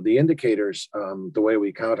 And so the indicators, the way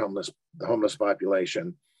we count the homeless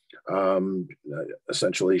population,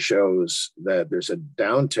 essentially shows that there's a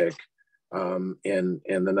downtick in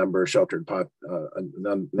the number of sheltered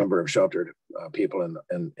people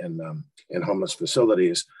in homeless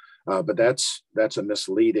facilities, but that's a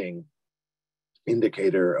misleading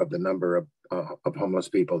indicator of the number of homeless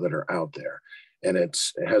people that are out there, and it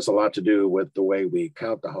has a lot to do with the way we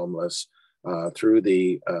count the homeless through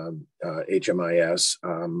the HMIS,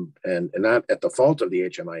 and not at the fault of the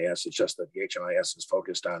HMIS. It's just that the HMIS is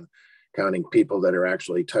focused on counting people that are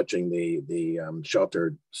actually touching the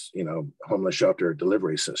sheltered, homeless shelter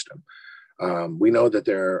delivery system. We know that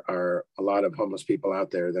there are a lot of homeless people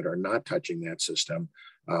out there that are not touching that system,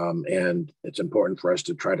 and it's important for us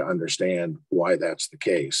to try to understand why that's the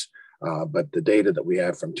case. But the data that we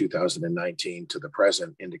have from 2019 to the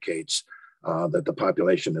present indicates that the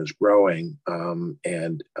population is growing.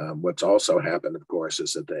 And what's also happened, of course,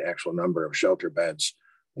 is that the actual number of shelter beds,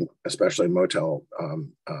 especially hotel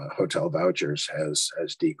vouchers,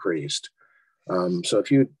 has decreased. So if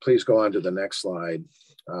you please go on to the next slide.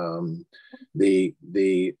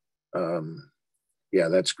 Yeah,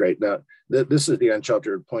 that's great. Now, this is the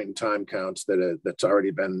unsheltered point in time counts that's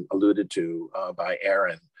already been alluded to by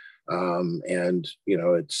Aaron. And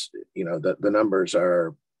the numbers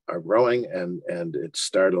are growing, and it's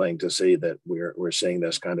startling to see that we're seeing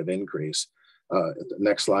this kind of increase.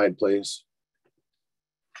 Next slide, please.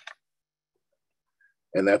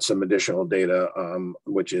 And that's some additional data,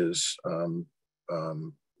 which is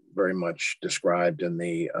very much described in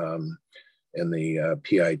the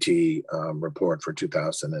PIT report for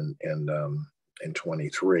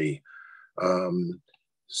 2023.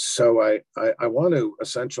 So I want to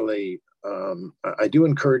essentially, I do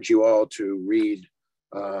encourage you all to read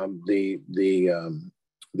the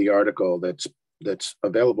article that's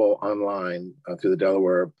available online through the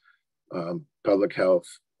Delaware Public Health,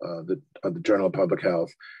 the Journal of Public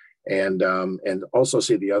Health, and also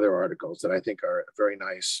see the other articles that I think are a very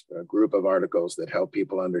nice group of articles that help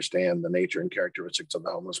people understand the nature and characteristics of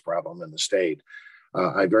the homeless problem in the state.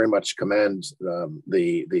 I very much commend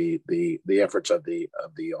the efforts of the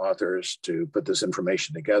authors to put this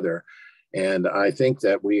information together. And I think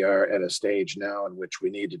that we are at a stage now in which we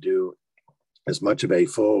need to do as much of a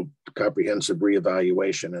full comprehensive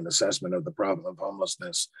reevaluation and assessment of the problem of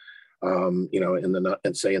homelessness, in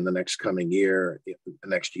the next coming year,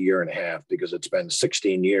 next year and a half, because it's been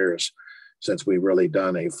 16 years since we've really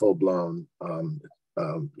done a full-blown,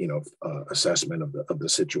 assessment of the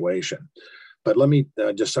situation. But let me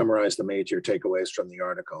just summarize the major takeaways from the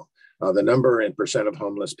article. The number and percent of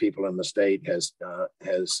homeless people in the state has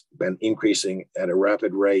been increasing at a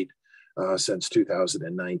rapid rate since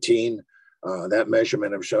 2019. The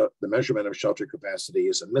measurement of shelter capacity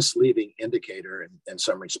is a misleading indicator in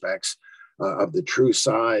some respects of the true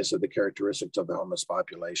size of the characteristics of the homeless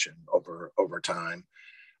population over time.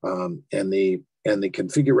 And the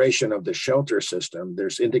configuration of the shelter system,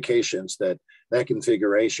 there's indications that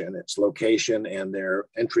configuration, its location and their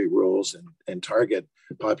entry rules and target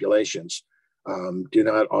populations do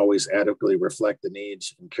not always adequately reflect the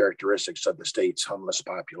needs and characteristics of the state's homeless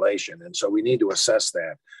population. And so we need to assess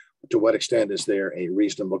that. To what extent is there a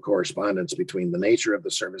reasonable correspondence between the nature of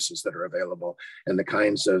the services that are available and the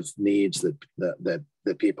kinds of needs that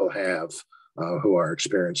people have who are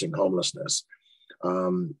experiencing homelessness?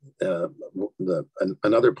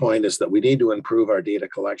 Another point is that we need to improve our data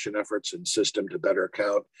collection efforts and system to better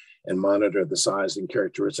count and monitor the size and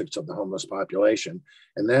characteristics of the homeless population.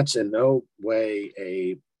 And that's in no way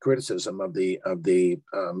a criticism of the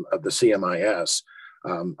CMIS.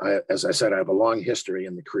 As I said, I have a long history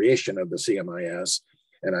in the creation of the CMIS,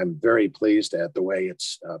 and I'm very pleased at the way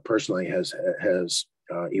it's personally has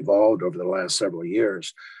evolved over the last several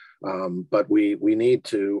years. But we need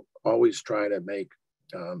to always try to make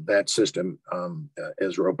that system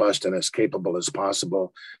as robust and as capable as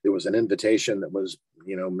possible. There was an invitation that was,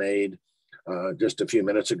 made just a few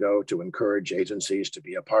minutes ago to encourage agencies to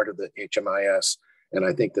be a part of the HMIS, and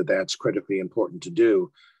I think that that's critically important to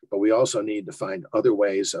do. But we also need to find other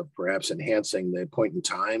ways of perhaps enhancing the point in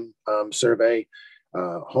time survey.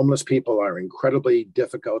 Homeless people are incredibly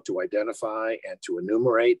difficult to identify and to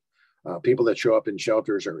enumerate. People that show up in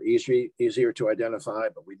shelters are easier to identify,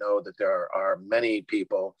 but we know that there are many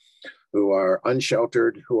people who are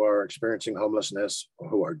unsheltered, who are experiencing homelessness,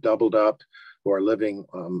 who are doubled up, who are living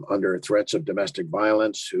under threats of domestic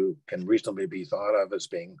violence, who can reasonably be thought of as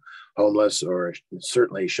being homeless or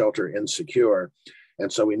certainly shelter insecure.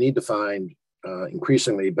 And so we need to find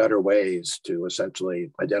increasingly better ways to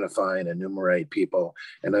essentially identify and enumerate people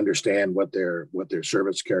and understand what their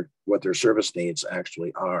service needs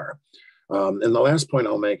actually are. And the last point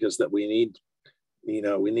I'll make is that we need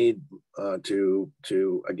to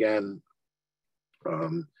again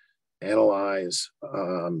analyze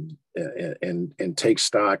and take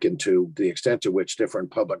stock into the extent to which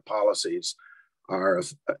different public policies are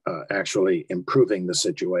actually improving the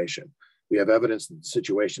situation. We have evidence that the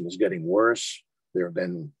situation is getting worse. There have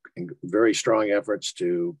been very strong efforts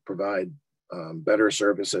to provide better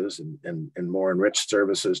services and more enriched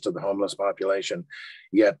services to the homeless population,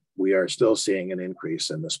 yet we are still seeing an increase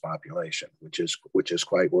in this population, which is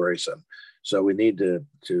quite worrisome. So we need to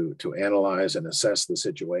analyze and assess the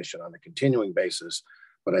situation on a continuing basis,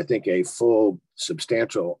 but I think a full,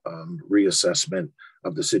 substantial reassessment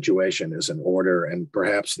of the situation is in order, and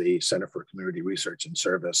perhaps the Center for Community Research and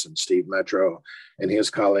Service and Steve Metro and his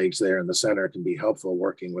colleagues there in the center can be helpful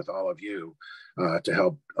working with all of you to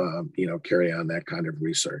help carry on that kind of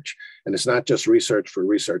research. And it's not just research for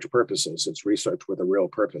research purposes, it's research with a real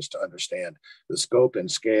purpose to understand the scope and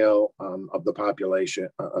scale of the population,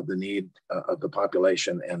 of the need of the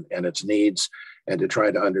population and its needs, and to try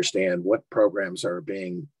to understand what programs are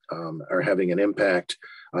having an impact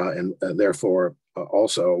and therefore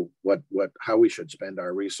also how we should spend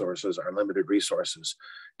our resources, our limited resources,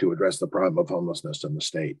 to address the problem of homelessness in the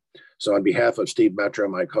state. So on behalf of Steve Metro,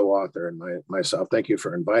 my co-author, and myself, thank you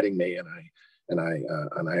for inviting me, and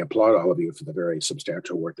I applaud all of you for the very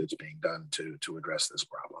substantial work that's being done to address this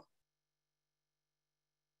problem.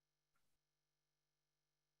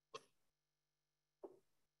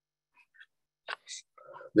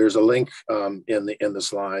 There's a link in the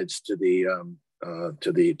slides to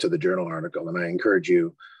the journal article, and I encourage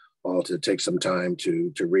you all to take some time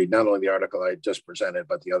to read not only the article I just presented,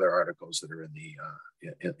 but the other articles that are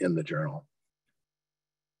in the journal.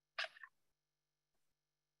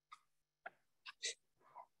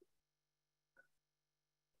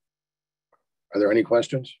 Are there any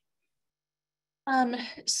questions?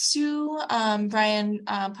 Sue, Brian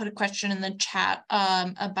put a question in the chat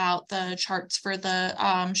about the charts for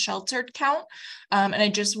the sheltered count. And I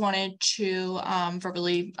just wanted to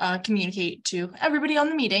verbally communicate to everybody on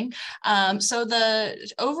the meeting. So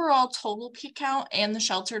the overall total pit count and the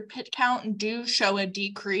sheltered pit count do show a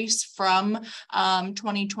decrease from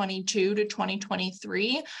 2022 to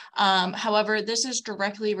 2023. However, this is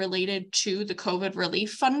directly related to the COVID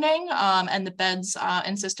relief funding and the beds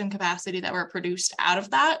and system capacity that were produced out of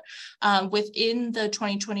that. Within the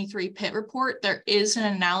 2023 PIT report, there is an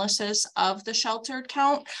analysis of the sheltered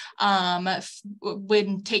count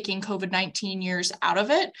when taking COVID-19 years out of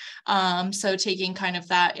it. So taking kind of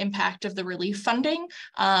that impact of the relief funding.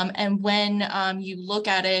 And when you look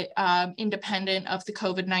at it independent of the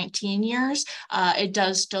COVID-19 years, it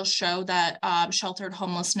does still show that sheltered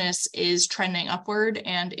homelessness is trending upward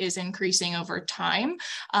and is increasing over time.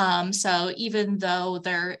 So even though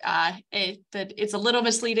it's a little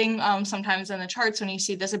misleading sometimes in the charts when you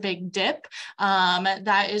see this a big dip,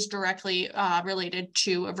 that is directly related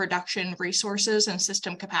to a reduction of resources and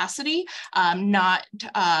system capacity, not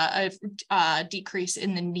a decrease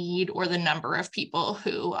in the need or the number of people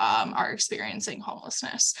who are experiencing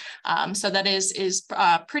homelessness. So that is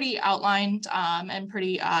pretty outlined and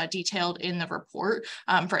pretty detailed in the report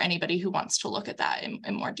for anybody who wants to look at that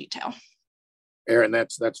in more detail. Erin,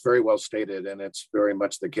 that's very well stated, and it's very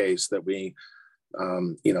much the case that we,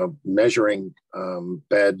 measuring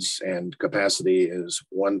beds and capacity is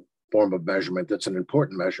one form of measurement that's an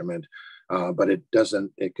important measurement, but it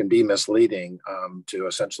can be misleading to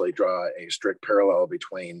essentially draw a strict parallel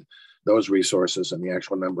between those resources and the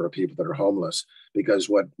actual number of people that are homeless. Because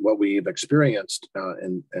what we've experienced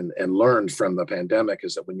and learned from the pandemic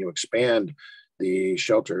is that when you expand the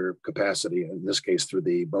shelter capacity, in this case through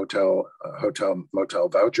the motel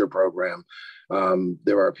voucher program,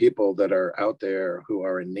 there are people that are out there who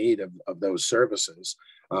are in need of those services.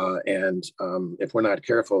 And if we're not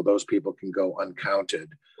careful, those people can go uncounted.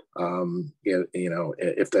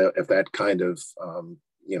 If that kind of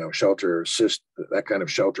that kind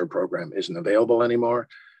of shelter program isn't available anymore.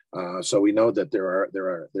 So we know that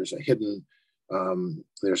there's a hidden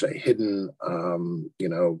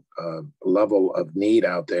level of need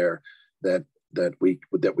out there that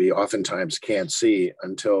we oftentimes can't see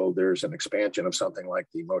until there's an expansion of something like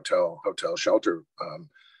the hotel shelter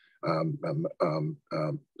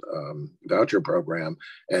voucher program,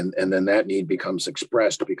 and then that need becomes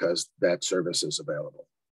expressed because that service is available.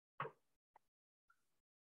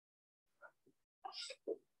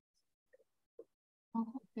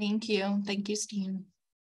 Thank you, Steve.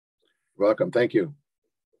 Welcome. Thank you.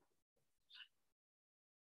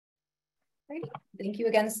 Thank you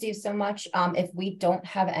again, Steve, so much. If we don't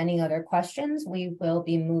have any other questions, we will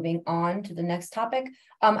be moving on to the next topic.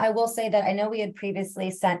 I will say that I know we had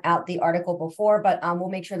previously sent out the article before, but we'll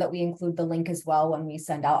make sure that we include the link as well when we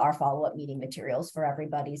send out our follow-up meeting materials for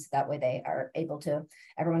everybody, so that way they are able to,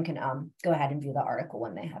 everyone can go ahead and view the article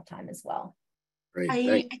when they have time as well. Great.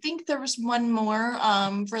 I think there was one more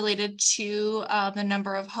related to the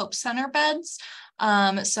number of Hope Center beds.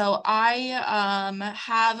 So I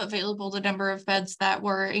have available the number of beds that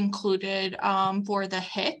were included for the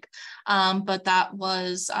HIC, but that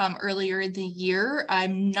was earlier in the year.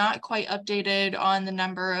 I'm not quite updated on the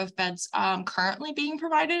number of beds currently being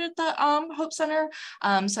provided at the Hope Center.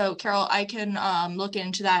 So Carol, I can look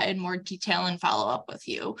into that in more detail and follow up with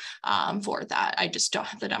you for that. I just don't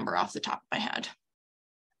have the number off the top of my head.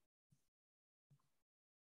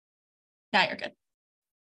 Yeah, you're good.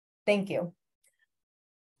 Thank you.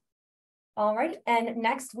 All right, and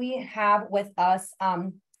next we have with us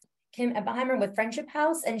Kim Ebbeheimer with Friendship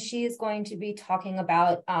House, and she is going to be talking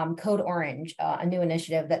about Code Orange, a new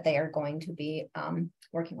initiative that they are going to be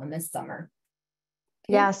working on this summer.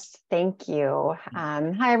 Kim? Yes, thank you.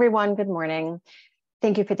 Hi, everyone. Good morning.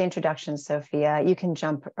 Thank you for the introduction, Sophia. You can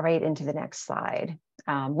jump right into the next slide.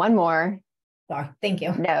 One more. Sorry, thank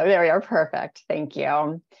you. No, there we are. Perfect. Thank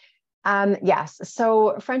you. Yes,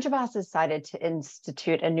 so Friendship House decided to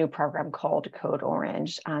institute a new program called Code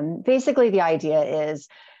Orange. Basically, the idea is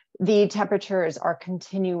the temperatures are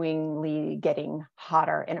continually getting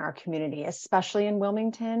hotter in our community, especially in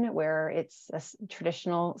Wilmington, where it's a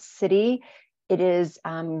traditional city. It is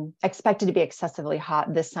expected to be excessively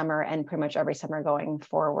hot this summer and pretty much every summer going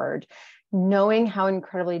forward. Knowing how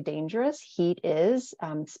incredibly dangerous heat is,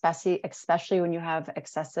 especially when you have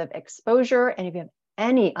excessive exposure and if you have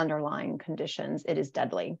any underlying conditions, it is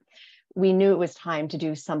deadly. We knew it was time to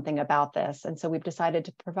do something about this. And so we've decided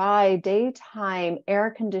to provide daytime air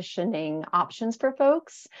conditioning options for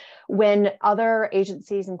folks when other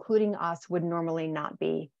agencies, including us, would normally not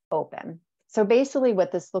be open. So basically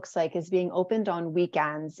what this looks like is being opened on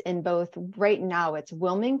weekends in both, right now it's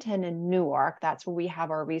Wilmington and Newark. That's where we have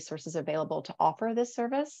our resources available to offer this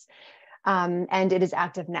service. And it is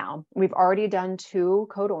active now. We've already done 2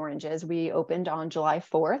 Code Oranges. We opened on July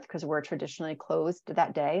 4th because we're traditionally closed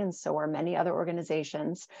that day, and so are many other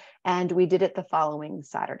organizations. And we did it the following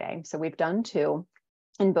Saturday. So we've done 2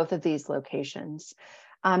 in both of these locations.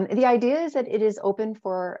 The idea is that it is open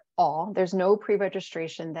for all. There's no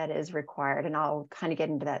pre-registration that is required, and I'll kind of get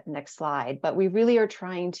into that next slide. But we really are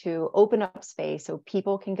trying to open up space so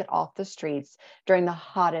people can get off the streets during the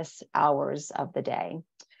hottest hours of the day.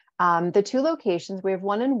 The 2 locations, we have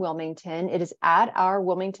one in Wilmington. It is at our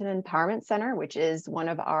Wilmington Empowerment Center, which is one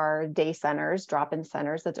of our day centers, drop-in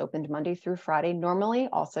centers that's opened Monday through Friday, normally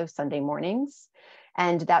also Sunday mornings.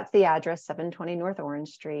 And that's the address, 720 North Orange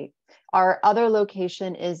Street. Our other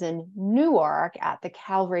location is in Newark at the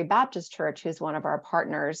Calvary Baptist Church, who's one of our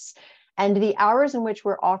partners. And the hours in which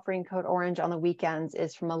we're offering Code Orange on the weekends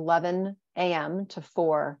is from 11 a.m. to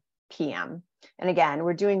 4 p.m. And again,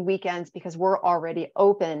 we're doing weekends because we're already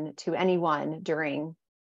open to anyone during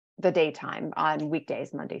the daytime on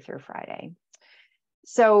weekdays, Monday through Friday.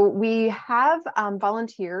 So we have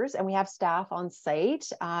volunteers and we have staff on site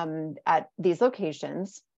at these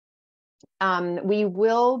locations. We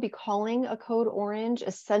will be calling a Code Orange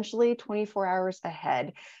essentially 24 hours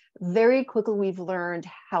ahead. Very quickly, we've learned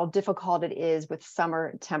how difficult it is with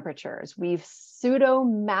summer temperatures. We've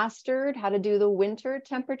pseudo-mastered how to do the winter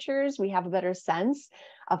temperatures. We have a better sense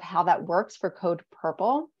of how that works for Code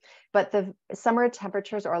Purple, but the summer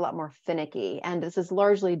temperatures are a lot more finicky, and this is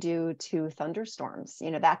largely due to thunderstorms.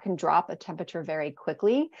 You know, that can drop a temperature very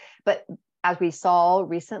quickly, but as we saw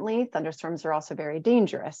recently, thunderstorms are also very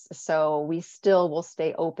dangerous. So we still will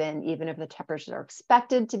stay open even if the temperatures are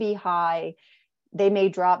expected to be high. They may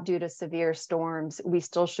drop due to severe storms. We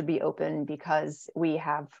still should be open because we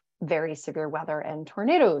have very severe weather and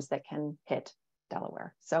tornadoes that can hit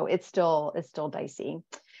Delaware. So it's still dicey. You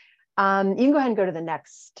can go ahead and go to the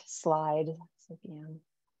next slide, Sophia.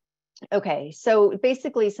 Okay, so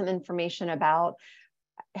basically some information about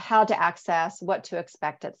how to access, what to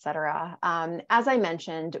expect, et cetera. As I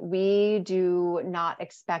mentioned, we do not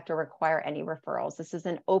expect or require any referrals. This is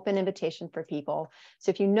an open invitation for people. So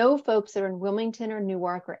if you know folks that are in Wilmington or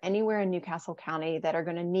Newark or anywhere in Newcastle County that are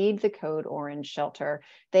going to need the Code Orange shelter,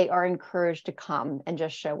 they are encouraged to come and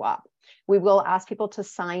just show up. We will ask people to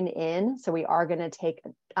sign in. So we are going to take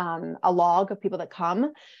a log of people that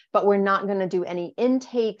come, but we're not going to do any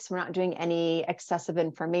intakes. We're not doing any excessive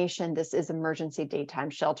information. This is emergency daytime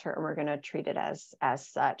shelter, and we're going to treat it as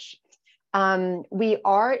such. We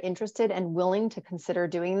are interested and willing to consider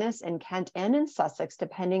doing this in Kent and in Sussex,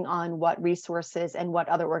 depending on what resources and what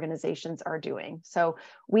other organizations are doing. So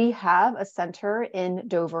we have a center in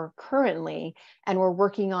Dover currently, and we're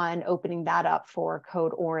working on opening that up for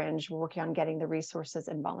Code Orange. We're working on getting the resources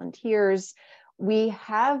and volunteers. We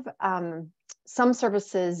have some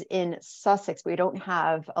services in Sussex. We don't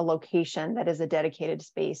have a location that is a dedicated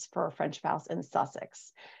space for Friendship House in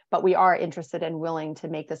Sussex, but we are interested and willing to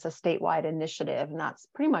make this a statewide initiative, and that's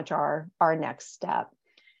pretty much our next step.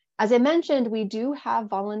 As I mentioned, we do have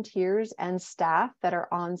volunteers and staff that are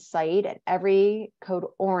on site at every Code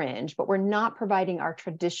Orange, but we're not providing our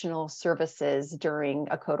traditional services during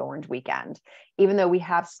a Code Orange weekend. Even though we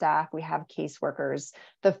have staff, we have caseworkers,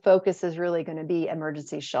 the focus is really going to be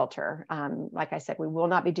emergency shelter. Like I said, we will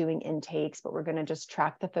not be doing intakes, but we're going to just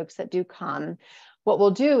track the folks that do come. What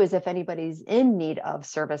we'll do is if anybody's in need of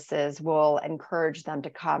services, we'll encourage them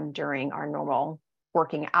to come during our normal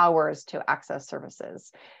working hours to access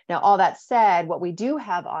services. Now, all that said, what we do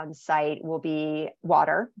have on site will be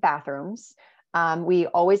water, bathrooms. We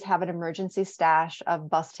always have an emergency stash of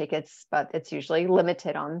bus tickets, but it's usually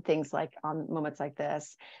limited on things like on moments like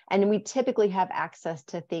this. And we typically have access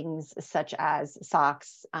to things such as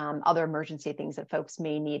socks, other emergency things that folks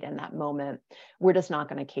may need in that moment. We're just not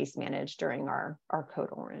going to case manage during our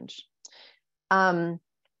Code Orange.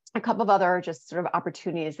 A couple of other just sort of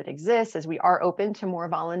opportunities that exist is we are open to more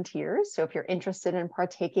volunteers. So if you're interested in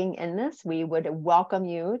partaking in this, we would welcome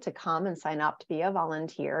you to come and sign up to be a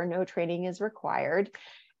volunteer. No training is required.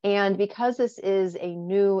 And because this is a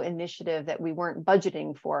new initiative that we weren't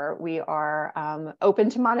budgeting for, we are open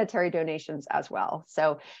to monetary donations as well.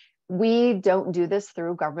 So we don't do this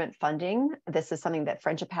through government funding. This is something that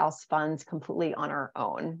Friendship House funds completely on our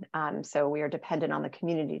own. So we are dependent on the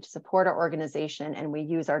community to support our organization, and we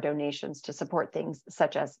use our donations to support things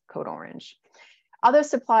such as Code Orange. Other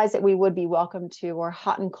supplies that we would be welcome to are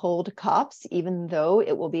hot and cold cups, even though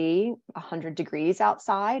it will be 100 degrees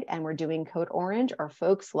outside and we're doing Code Orange. Our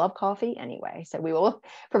folks love coffee anyway, so we will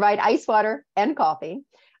provide ice water and coffee.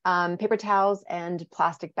 Paper towels and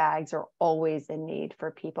plastic bags are always in need for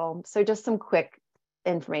people. So just some quick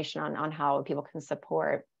information on how people can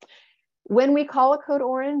support. When we call a Code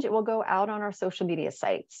Orange, it will go out on our social media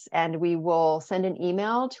sites, and we will send an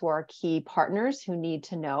email to our key partners who need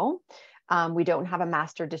to know. We don't have a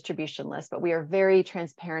master distribution list, but we are very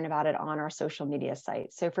transparent about it on our social media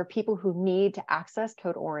sites. So for people who need to access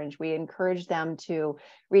Code Orange, we encourage them to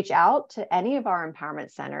reach out to any of our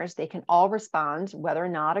empowerment centers. They can all respond whether or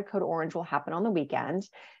not a Code Orange will happen on the weekend.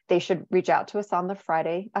 They should reach out to us on the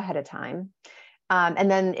Friday ahead of time. And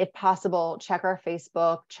then if possible, check our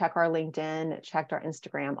Facebook, check our LinkedIn, check our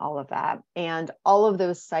Instagram, all of that. And all of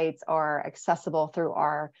those sites are accessible through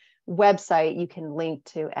our website. You can link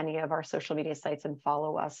to any of our social media sites and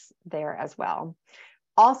follow us there as well.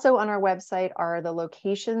 Also on our website are the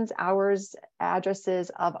locations, hours,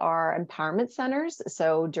 addresses of our empowerment centers.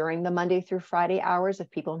 So during the Monday through Friday hours,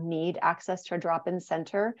 if people need access to a drop-in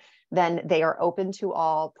center, then they are open to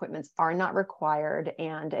all. Appointments are not required,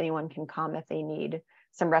 and anyone can come if they need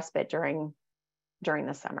some respite during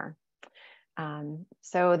the summer.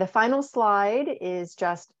 So the final slide is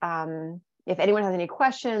just if anyone has any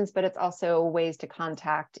questions, but it's also ways to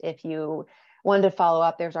contact if you wanted to follow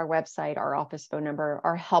up. There's our website, our office phone number,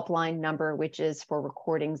 our helpline number, which is for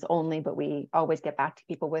recordings only, but we always get back to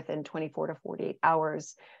people within 24 to 48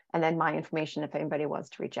 hours. And then my information if anybody wants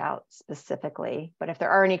to reach out specifically. But if there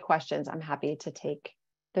are any questions, I'm happy to take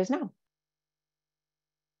those now.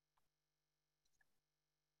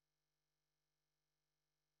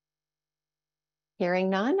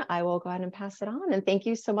 Hearing none, I will go ahead and pass it on. And thank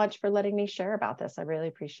you so much for letting me share about this. I really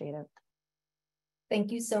appreciate it.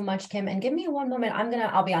 Thank you so much, Kim. And give me one moment.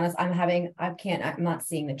 I'll be honest, I'm not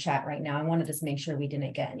seeing the chat right now. I want to just make sure we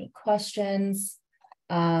didn't get any questions.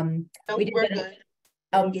 We're good.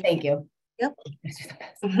 Oh, thank you. Yep.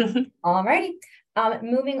 All righty.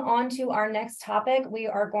 Moving on to our next topic, we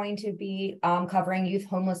are going to be covering youth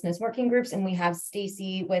homelessness working groups, and we have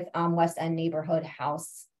Stacy with West End Neighborhood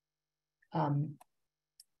House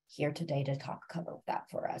here today to cover that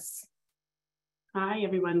for us. Hi,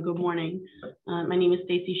 everyone. Good morning. My name is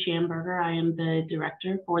Stacy Schamberger. I am the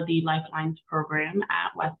director for the Lifelines program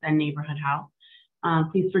at West End Neighborhood House.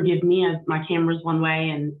 Please forgive me as my camera is one way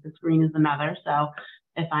and the screen is another. So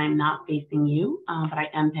if I'm not facing you, but I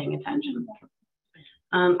am paying attention.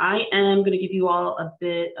 I am going to give you all a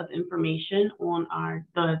bit of information on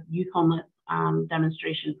the youth homeless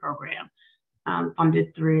demonstration program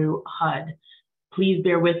funded through HUD. Please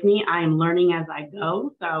bear with me. I am learning as I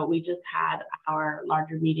go. So we just had our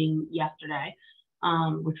larger meeting yesterday.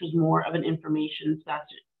 which was more of an information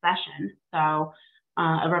session. So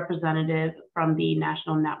a representative from the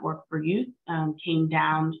National Network for Youth came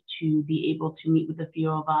down to be able to meet with a few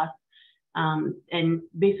of us and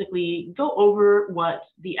basically go over what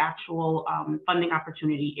the actual funding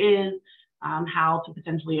opportunity is, how to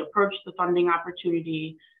potentially approach the funding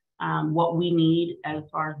opportunity, what we need as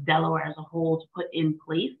far as Delaware as a whole to put in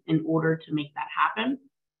place in order to make that happen.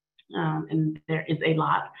 And there is a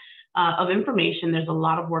lot of information. There's a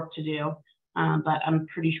lot of work to do, but I'm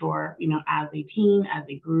pretty sure, as a team, as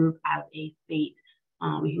a group, as a state,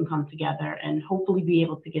 we can come together and hopefully be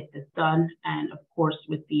able to get this done. And of course,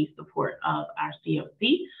 with the support of our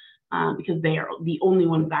CoC, because they are the only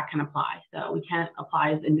ones that can apply. So we can't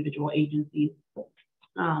apply as individual agencies,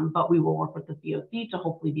 but we will work with the CoC to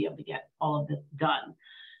hopefully be able to get all of this done.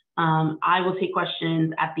 I will take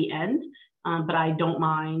questions at the end, but I don't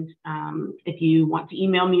mind if you want to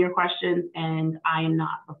email me your questions, and I am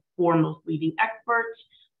not the foremost leading expert,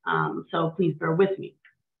 so please bear with me.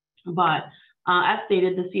 But as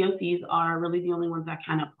stated, the CoCs are really the only ones that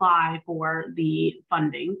can apply for the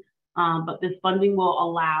funding. But this funding will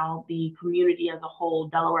allow the community as a whole,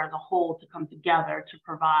 Delaware as a whole, to come together to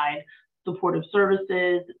provide supportive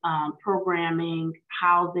services, programming,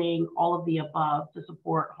 housing, all of the above to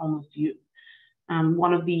support homeless youth.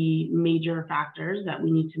 One of the major factors that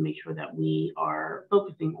we need to make sure that we are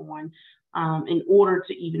focusing on in order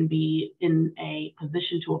to even be in a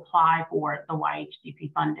position to apply for the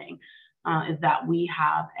YHDP funding is that we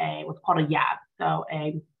have what's called a YAB, so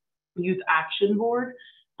a Youth Action Board.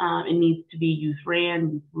 It needs to be youth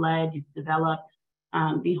ran, youth led, youth developed,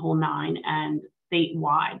 the whole nine, and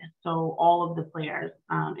statewide. So all of the players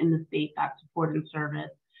in the state that support and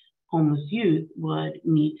service homeless youth would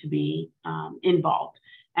need to be involved.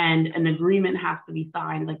 And an agreement has to be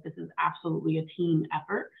signed. Like, this is absolutely a team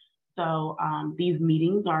effort. So these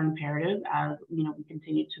meetings are imperative as we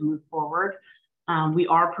continue to move forward. We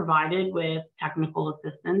are provided with technical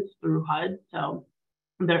assistance through HUD. So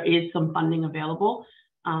there is some funding available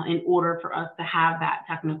in order for us to have that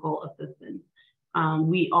technical assistance.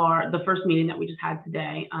 The first meeting that we just had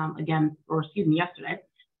today, yesterday,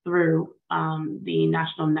 through the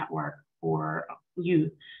National Network for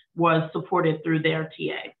Youth was supported through their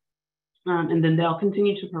TA. And then they'll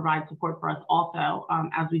continue to provide support for us also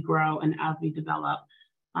as we grow and as we develop,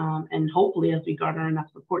 and hopefully as we garner enough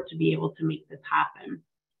support to be able to make this happen.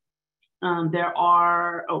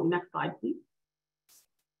 Next slide, please.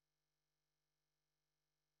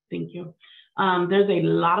 Thank you. There's a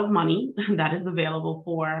lot of money that is available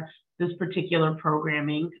for this particular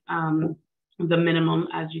programming. The minimum,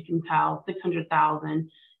 as you can tell, $600,000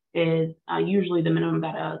 is usually the minimum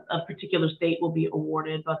that a particular state will be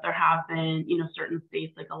awarded, but there have been, certain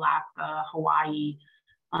states like Alaska, Hawaii,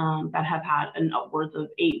 that have had an upwards of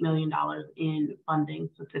 $8 million in funding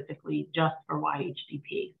specifically just for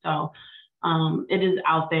YHDP. So it is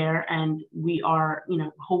out there, and we are,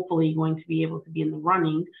 hopefully going to be able to be in the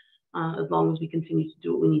running as long as we continue to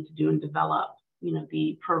do what we need to do and develop,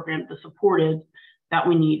 the program, the supportive that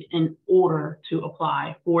we need in order to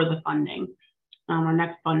apply for the funding. Our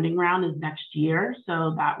next funding round is next year.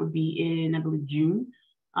 So that would be in, I believe, June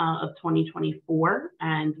of 2024.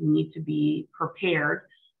 And we need to be prepared,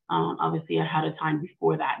 obviously, ahead of time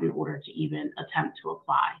before that in order to even attempt to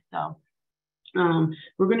apply. So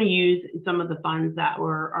we're going to use some of the funds that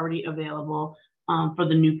were already available for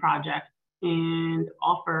the new project and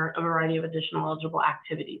offer a variety of additional eligible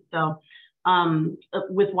activities. So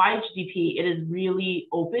with YHDP, it is really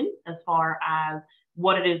open as far as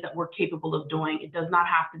what it is that we're capable of doing. It does not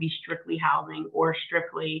have to be strictly housing or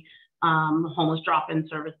strictly homeless drop-in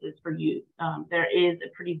services for youth. There is a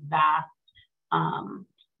pretty vast,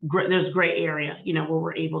 there's gray area, where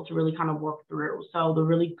we're able to really kind of work through. So the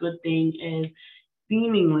really good thing is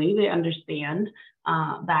seemingly they understand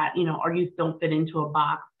that, our youth don't fit into a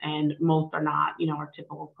box, and most are not, our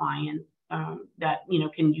typical clients that, you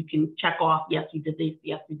can check off, yes, we did this,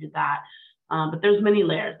 yes, we did that. But there's many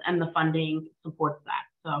layers, and the funding supports that.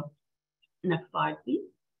 So next slide, please.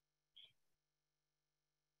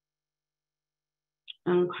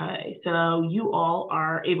 Okay, so you all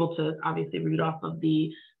are able to obviously read off of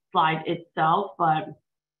the slide itself, but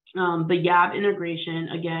the YAB integration,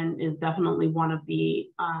 again, is definitely one of the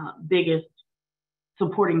biggest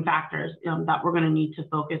supporting factors that we're going to need to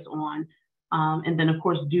focus on. And then, of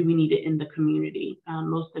course, do we need it in the community?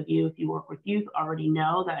 Most of you, if you work with youth, already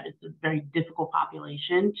know that it's a very difficult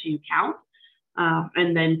population to count.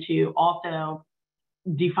 And then to also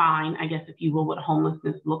define, I guess, if you will, what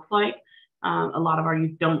homelessness looks like. A lot of our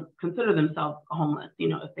youth don't consider themselves homeless,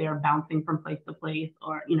 if they are bouncing from place to place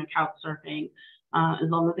or, couch surfing. As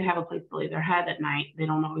long as they have a place to lay their head at night, they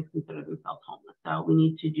don't always consider themselves homeless. So we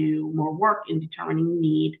need to do more work in determining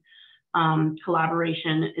need.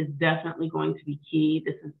 Collaboration is definitely going to be key.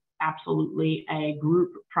 This is absolutely a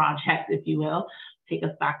group project, if you will. Take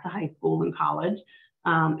us back to high school and college.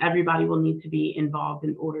 Everybody will need to be involved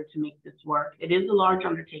in order to make this work. It is a large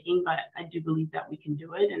undertaking, but I do believe that we can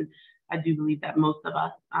do it. And I do believe that most of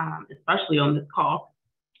us, especially on this call,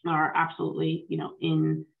 are absolutely,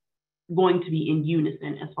 going to be in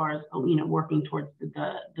unison as far as, working towards the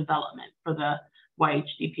development for the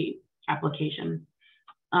YHDP application.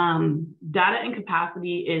 Data and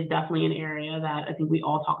capacity is definitely an area that I think we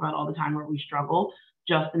all talk about all the time where we struggle,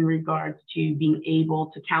 just in regards to being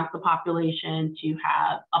able to count the population, to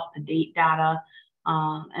have up-to-date data,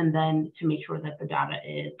 and then to make sure that the data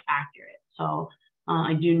is accurate. So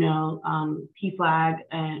I do know PFLAG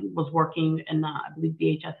was working, and I believe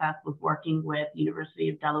DHSS was working with University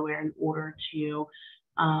of Delaware in order to,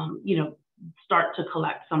 start to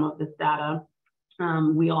collect some of this data.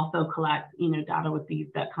 We also collect, data with these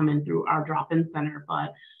that come in through our drop-in center.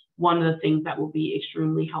 But one of the things that will be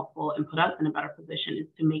extremely helpful and put us in a better position is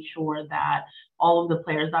to make sure that all of the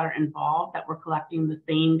players that are involved, that we're collecting the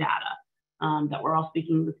same data, that we're all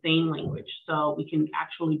speaking the same language, so we can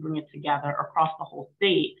actually bring it together across the whole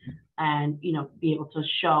state and, be able to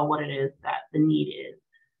show what it is that the need is.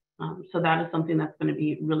 So that is something that's going to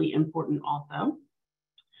be really important also.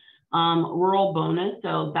 Rural bonus,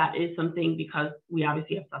 so that is something, because we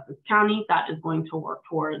obviously have Sussex County, that is going to work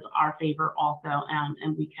towards our favor also,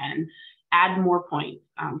 and we can add more points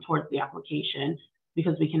towards the application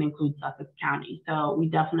because we can include Sussex County. So we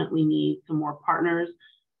definitely need some more partners,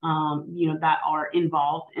 that are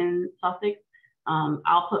involved in Sussex.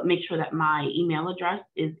 I'll make sure that my email address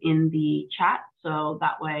is in the chat, so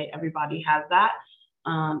that way everybody has that.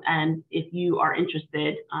 And if you are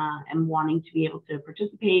interested and wanting to be able to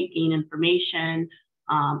participate, gain information,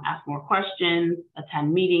 ask more questions,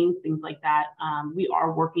 attend meetings, things like that, we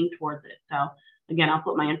are working towards it. So again, I'll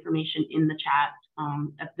put my information in the chat.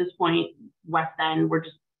 At this point, West End, we're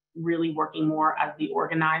just really working more as the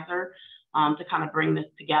organizer to kind of bring this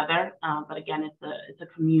together. But again, it's a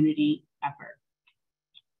community effort.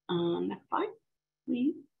 Next slide,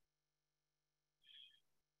 please.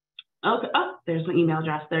 Okay, oh, there's my email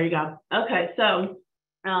address. There you go. Okay, so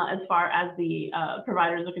as far as the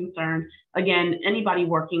providers are concerned, again, anybody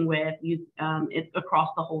working with youth, it's across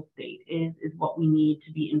the whole state is what we need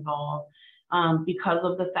to be involved, because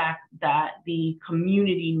of the fact that the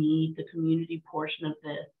community need, the community portion of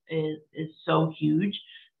this is so huge.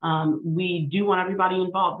 We do want everybody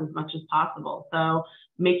involved as much as possible. So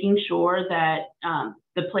making sure that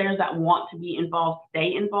the players that want to be involved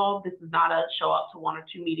stay involved. This is not a show up to 1 or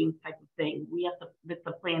 2 meetings type of thing. We have to, it's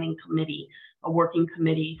a planning committee, a working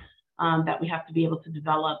committee that we have to be able to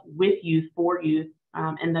develop with youth, for youth,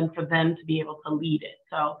 and then for them to be able to lead it.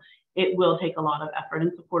 So it will take a lot of effort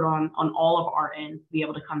and support on all of our ends to be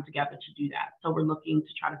able to come together to do that. So we're looking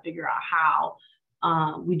to try to figure out how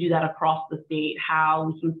we do that across the state,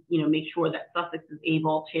 how we can, make sure that Sussex is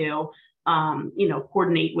able to,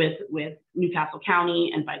 coordinate with Newcastle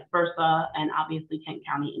County and vice versa, and obviously Kent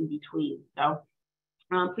County in between. So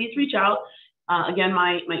please reach out. Again,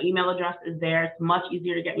 my email address is there. It's much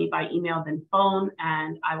easier to get me by email than phone,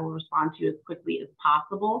 and I will respond to you as quickly as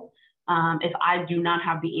possible. If I do not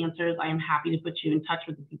have the answers, I am happy to put you in touch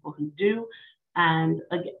with the people who do. And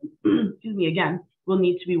again, again, we'll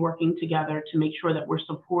need to be working together to make sure that we're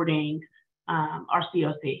supporting our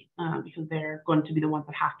CoC, because they're going to be the ones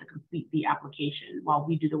that have to complete the application while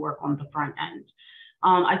we do the work on the front end.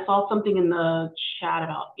 I saw something in the chat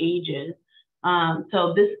about ages.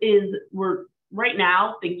 So this is, right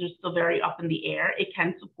now, things are still very up in the air. It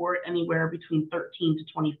can support anywhere between 13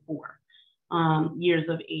 to 24 years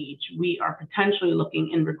of age. We are potentially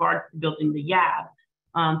looking in regards to building the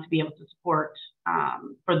YAB to be able to support,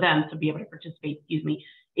 for them to be able to participate,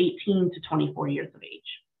 18 to 24 years of age.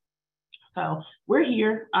 So we're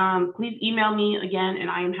here. Please email me again, and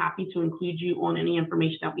I am happy to include you on any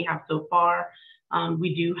information that we have so far.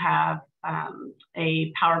 We do have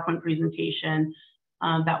a PowerPoint presentation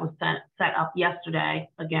that was set up yesterday,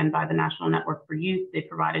 again, by the National Network for Youth. They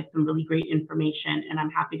provided some really great information, and I'm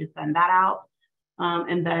happy to send that out.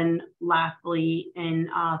 And then lastly, in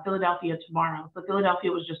Philadelphia tomorrow. So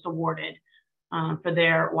Philadelphia was just awarded for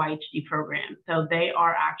their YHD program. So they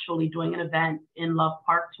are actually doing an event in Love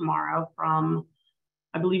Park tomorrow from,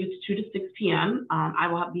 I believe it's 2 to 6 p.m. I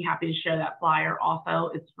will be happy to share that flyer. Also,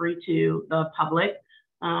 it's free to the public,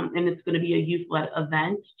 and it's going to be a youth-led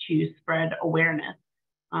event to spread awareness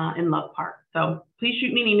in Love Park. So please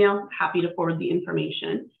shoot me an email. Happy to forward the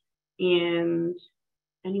information. And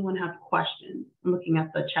anyone have questions? I'm looking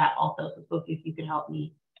at the chat also, so Sophie, if you could help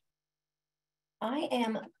me. I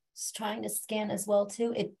am trying to scan as well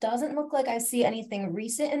too. It doesn't look like I see anything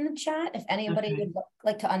recent in the chat. If anybody would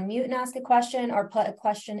like to unmute and ask a question or put a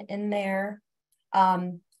question in there.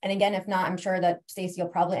 And again, if not, I'm sure that Stacy will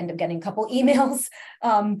probably end up getting a couple emails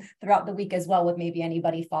throughout the week as well with maybe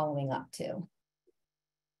anybody following up too.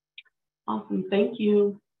 Awesome, thank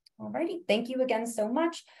you. All righty, thank you again so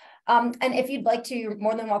much. And if you'd like to, you're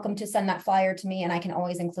more than welcome to send that flyer to me, and I can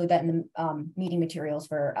always include that in the meeting materials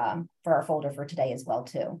for our folder for today as well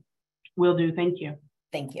too. Will do, thank you.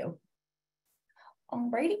 Thank you. All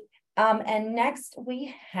righty, and next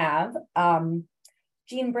we have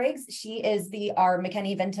Jean Briggs. She is our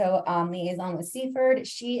McKinney-Vento liaison with Seaford.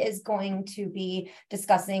 She is going to be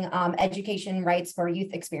discussing education rights for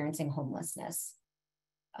youth experiencing homelessness.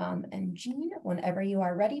 And Jean, whenever you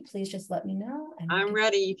are ready, please just let me know. I'm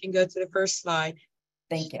ready. You can go to the first slide.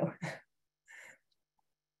 Thank you.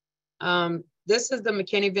 This is the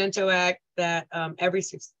McKinney-Vento Act that every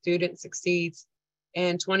student succeeds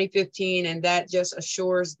in 2015, and that just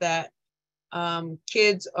assures that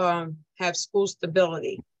kids have school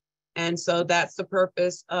stability. And so that's the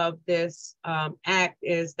purpose of this act,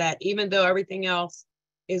 is that even though everything else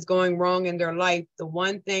is going wrong in their life, the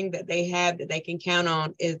one thing that they have that they can count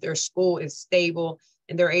on is their school is stable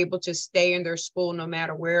and they're able to stay in their school no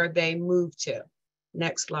matter where they move to.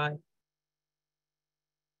 Next slide.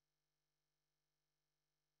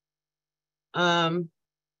 The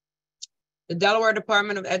Delaware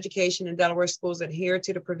Department of Education and Delaware schools adhere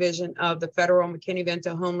to the provision of the Federal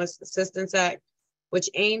McKinney-Vento Homeless Assistance Act, which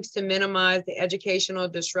aims to minimize the educational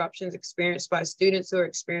disruptions experienced by students who are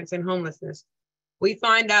experiencing homelessness. We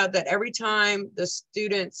find out that every time the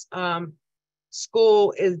students'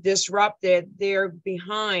 school is disrupted, they're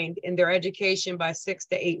behind in their education by 6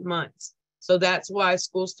 to 8 months. So that's why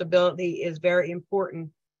school stability is very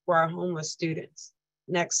important for our homeless students.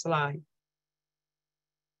 Next slide.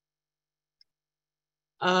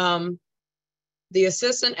 The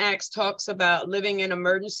Assistance Act talks about living in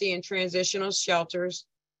emergency and transitional shelters,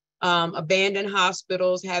 abandoned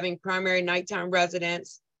hospitals, having primary nighttime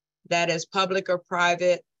residence, that is public or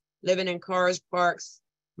private, living in cars, parks,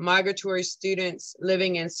 migratory students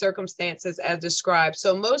living in circumstances as described.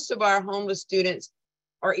 So most of our homeless students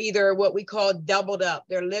are either what we call doubled up.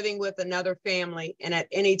 They're living with another family, and at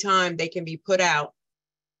any time they can be put out.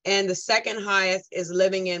 And the second highest is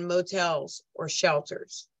living in motels or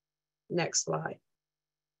shelters. Next slide.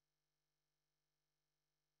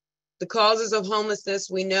 The causes of homelessness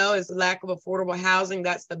we know is the lack of affordable housing.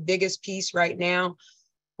 That's the biggest piece right now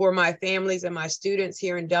for my families and my students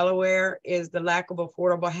here in Delaware, is the lack of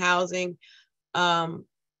affordable housing. 1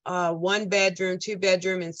 bedroom, 2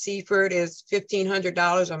 bedroom in Seaford is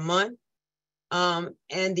 $1,500 a month.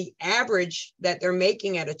 And the average that they're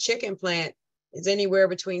making at a chicken plant is anywhere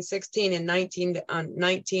between $16 and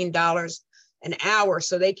 $19 an hour.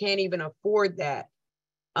 So they can't even afford that.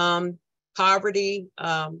 Poverty,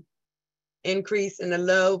 increase in the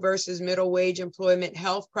low versus middle wage employment,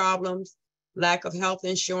 health problems, lack of health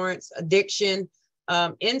insurance, addiction.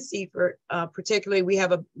 In Seaford, particularly, we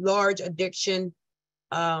have a large addiction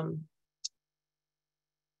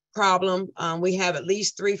problem. We have at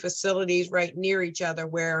least 3 facilities right near each other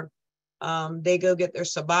where they go get their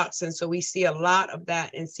Suboxone. So we see a lot of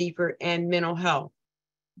that in Seaford. And mental health.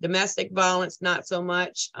 Domestic violence, not so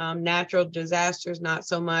much. Natural disasters, not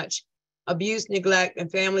so much. Abuse, neglect,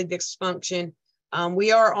 and family dysfunction.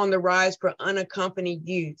 We are on the rise for unaccompanied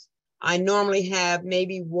youth. I normally have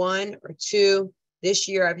maybe 1 or 2. This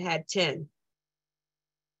year I've had 10.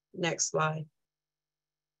 Next slide.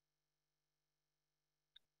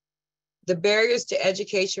 The barriers to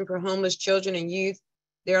education for homeless children and youth.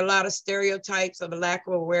 There are a lot of stereotypes of a lack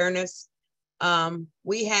of awareness.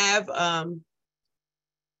 We have,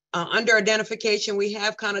 under identification, we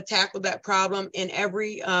have kind of tackled that problem in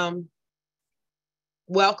every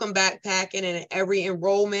welcome backpack and in every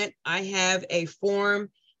enrollment. I have a form,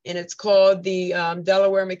 and it's called the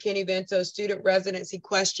Delaware McKinney-Vento Student Residency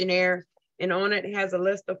Questionnaire. And on it has a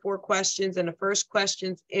list of 4 questions. And the first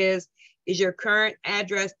question is your current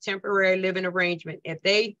address temporary living arrangement? If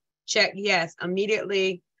they check yes,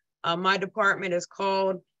 immediately my department is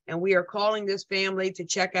called, and we are calling this family to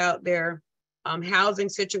check out their housing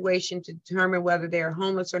situation to determine whether they are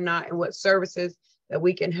homeless or not and what services that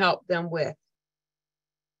we can help them with.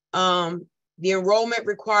 The enrollment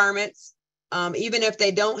requirements, even if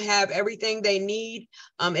they don't have everything they need,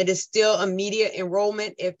 it is still immediate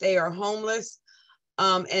enrollment if they are homeless.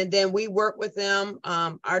 And then we work with them.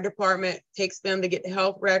 Our department takes them to get the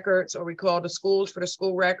health records, or we call the schools for the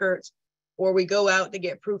school records, or we go out to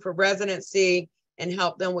get proof of residency and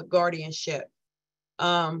help them with guardianship.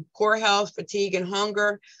 Core health, fatigue, and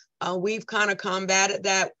hunger. We've kind of combated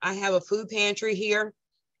that. I have a food pantry here,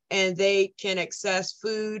 and they can access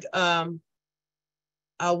food once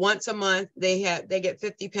a month. They get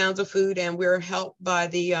 50 pounds of food, and we're helped by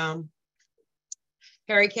the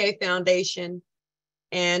Harry K Foundation.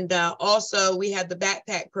 And also we have the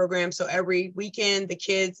backpack program. So every weekend, the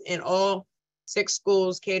kids in all 6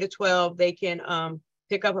 schools, K to 12, they can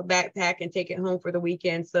pick up a backpack and take it home for the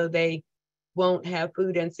weekend, so they won't have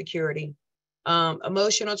food insecurity.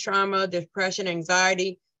 Emotional trauma, depression,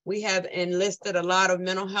 anxiety. We have enlisted a lot of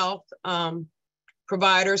mental health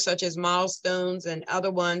providers such as Milestones and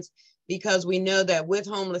other ones, because we know that with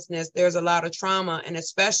homelessness, there's a lot of trauma. And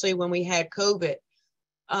especially when we had COVID,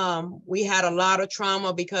 we had a lot of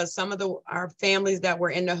trauma because some of our families that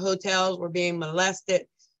were in the hotels were being molested.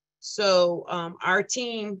 So our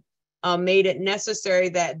team made it necessary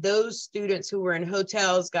that those students who were in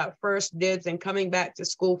hotels got first dibs in coming back to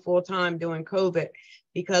school full time during COVID,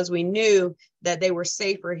 because we knew that they were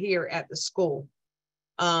safer here at the school.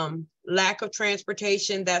 Lack of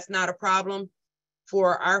transportation, that's not a problem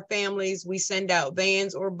for our families. We send out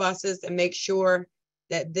vans or buses and make sure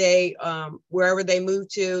that they, wherever they move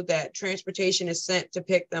to, that transportation is sent to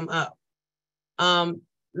pick them up.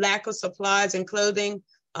 Lack of supplies and clothing,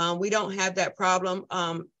 we don't have that problem.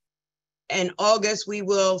 In August, we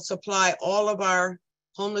will supply all of our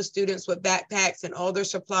homeless students with backpacks and all their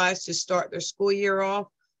supplies to start their school year off.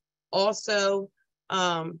 Also,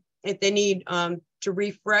 if they need to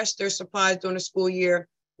refresh their supplies during the school year,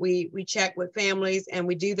 we check with families and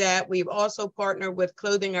we do that. We've also partnered with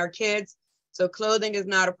Clothing Our Kids. So clothing is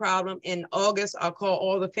not a problem. In August, I'll call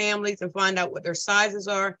all the families and find out what their sizes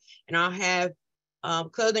are. And I'll have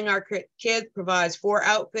Clothing Our Kids provides 4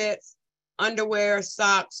 outfits: underwear,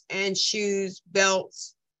 socks, and shoes,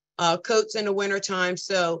 belts, coats in the wintertime.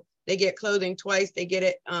 So they get clothing twice. They get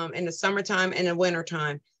it in the summertime and the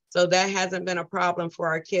wintertime. So that hasn't been a problem for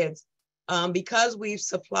our kids. Because we've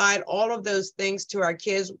supplied all of those things to our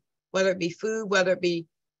kids, whether it be food, whether it be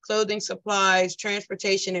clothing supplies,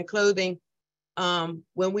 transportation, and clothing.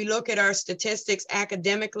 When we look at our statistics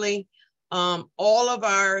academically, all of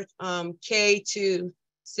our K to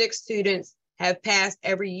 6 students have passed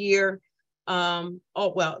every year.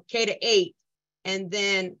 K to 8. And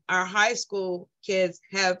then our high school kids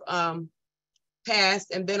have passed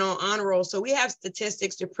and been on honor roll. So we have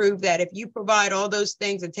statistics to prove that if you provide all those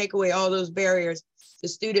things and take away all those barriers, the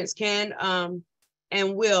students can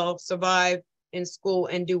and will survive in school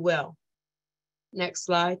and do well. Next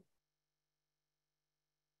slide.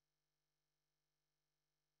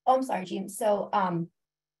 Oh, I'm sorry, Jean. So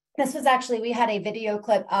this was actually, we had a video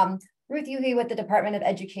clip. Ruth Yuhi with the Department of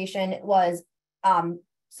Education was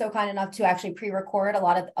so kind enough to actually pre-record a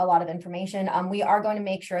lot of information. We are going to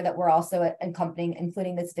make sure that we're also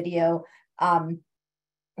including this video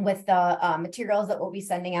with the materials that we'll be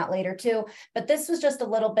sending out later too. But this was just a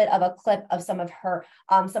little bit of a clip of some of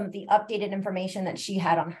the updated information that she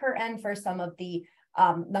had on her end for some of the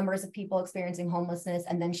numbers of people experiencing homelessness.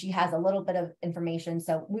 And then she has a little bit of information.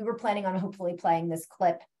 So we were planning on hopefully playing this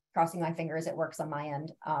clip, crossing my fingers it works on my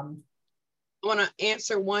end. I want to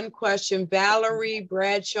answer one question, Valerie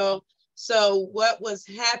Bradshaw. So what was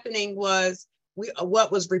happening was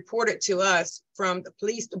what was reported to us from the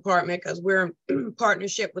police department, because we're in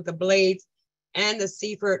partnership with the Blades and the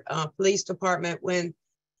Seaford Police Department. When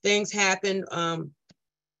things happen,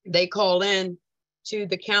 they call in to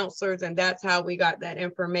the counselors, and that's how we got that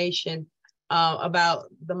information about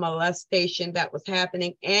the molestation that was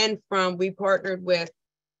happening. And we partnered with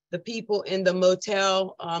the people in the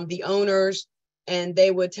motel, the owners, and they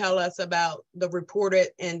would tell us about the reported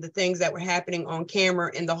and the things that were happening on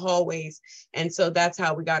camera in the hallways. And so that's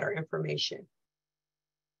how we got our information.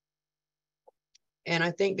 And I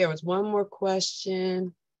think there was one more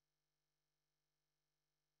question.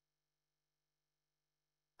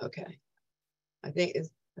 Okay. I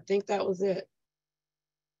think that was it.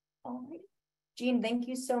 All right. Jean, thank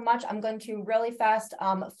you so much. I'm going to really fast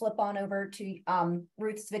flip on over to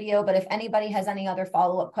Ruth's video, but if anybody has any other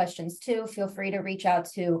follow-up questions too, feel free to reach out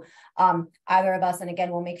to either of us. And again,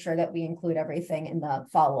 we'll make sure that we include everything in the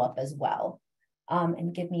follow-up as well.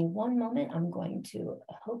 And give me one moment. I'm going to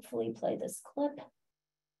hopefully play this clip.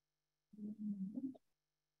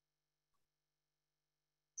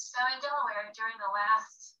 So in Delaware, during the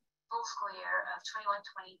last full school year of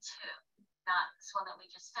 21-22, not this one that we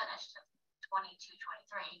just finished,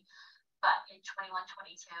 22-23, But in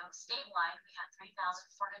 21-22, statewide, we had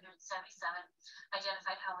 3,477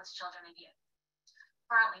 identified homeless children and youth.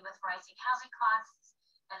 Currently, with rising housing costs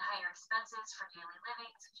and higher expenses for daily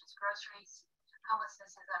living, such as groceries,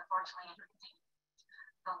 homelessness is unfortunately increasing.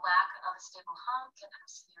 The lack of a stable home can have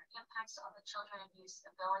severe impacts on the children and youth's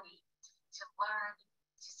ability to learn,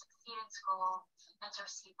 to succeed in school, and to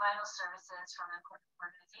receive vital services from important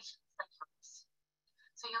organizations like yours.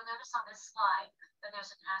 So you'll notice on this slide that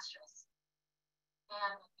there's an asterisk.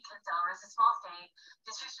 And because Delaware is a small state,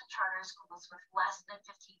 districts and charter schools with less than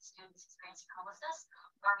 15 students experiencing homelessness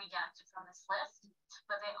are redacted from this list,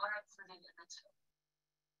 but they are included in the two.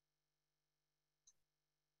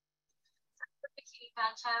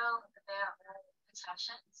 Vento, there are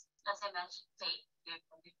protections, as I mentioned, state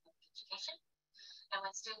education. And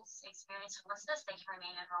when students experience homelessness, they can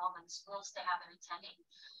remain enrolled in schools they have been attending,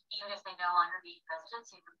 even if they no longer meet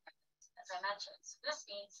residency requirements, as I mentioned. So this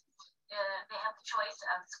means they have the choice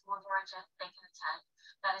of the school of origin they can attend.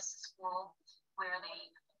 That is the school where they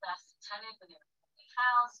last attended, when they were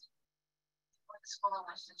housed, or the school in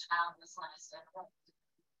which the child was last enrolled.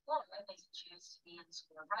 Or they can choose to be in the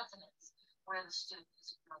school of residence, where the student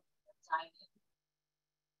is residing.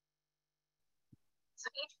 So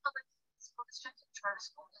each public school district and charter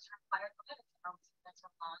school is required by the federal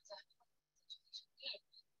mental law to have education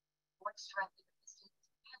needs, works directly with the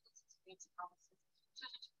students and its experiencing homelessness to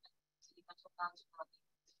determine the mental eligibility.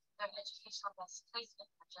 Their educational best placement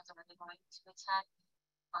options are they going to attend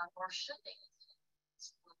or should they attend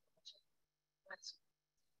school of origin or the school.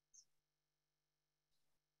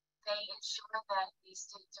 They ensure that these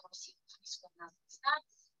students are receiving free school meals and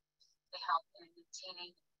snacks. They help in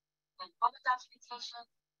maintaining enrollment documentation,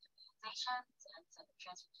 immunizations, and center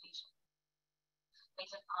transportation. They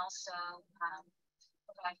can also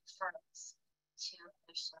provide referrals to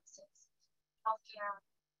other services, healthcare,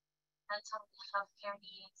 mental health care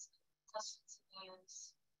needs, substance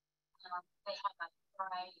abuse. They have a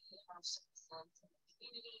variety of services in the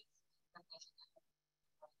community that they can help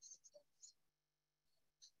provide assistance.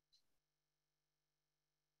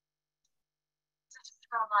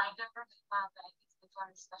 A reminder that I think it's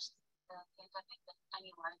important, especially the pandemic, that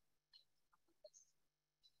anyone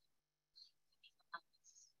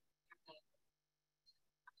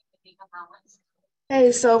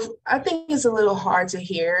Hey, so I think it's a little hard to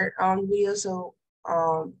hear Leah, so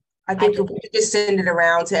I think if we could just send it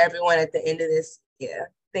around to everyone at the end of this. Yeah,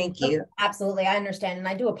 thank you. Absolutely, I understand, and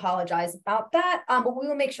I do apologize about that, but we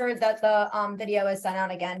will make sure that the video is sent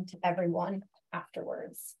out again to everyone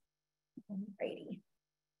afterwards. Alrighty.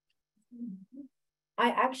 I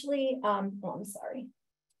actually, I'm sorry.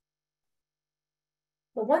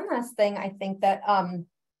 The one last thing I think that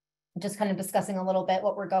just kind of discussing a little bit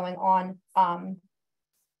what we're going on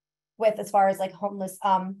with as far as like homeless,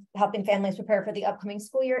 helping families prepare for the upcoming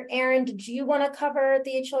school year. Erin, did you want to cover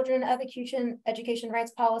the children education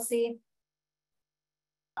rights policy?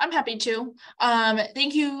 I'm happy to.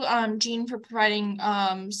 Thank you, Jean, for providing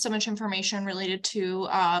so much information related to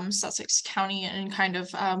Sussex County and kind of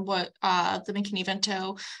what the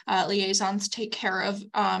McKinney-Vento liaisons take care of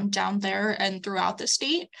down there and throughout the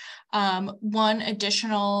state. One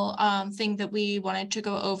additional thing that we wanted to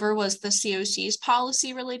go over was the CoC's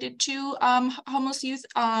policy related to homeless youth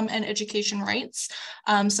and education rights.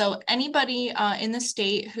 So anybody in the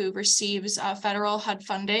state who receives federal HUD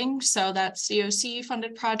funding, so that's CoC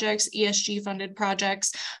funded projects, ESG funded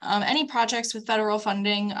projects, any projects with federal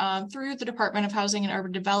funding through the Department of Housing and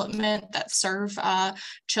Urban Development that serve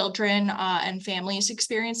children and families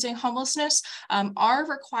experiencing homelessness are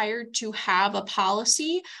required to have a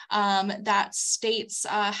policy that states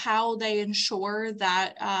how they ensure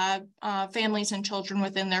that families and children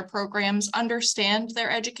within their programs understand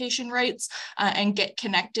their education rights and get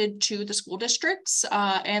connected to the school districts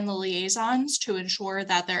and the liaisons to ensure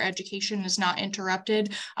that their education is not interrupted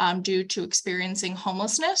due to experiencing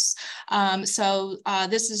homelessness. So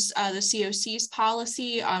this is the CoC's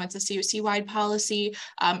policy. It's a CoC-wide policy.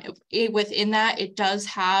 Within that, it does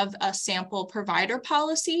have a sample provider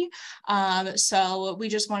policy. So we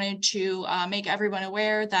just wanted to make everyone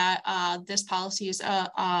aware that this policy is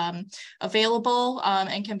available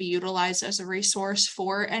and can be utilized as a resource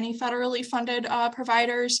for any federally funded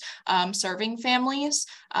providers serving families.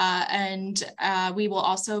 And we will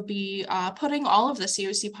also be putting all of the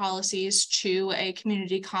CoC policies to a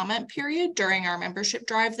community comment period during our membership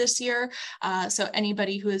drive this year. So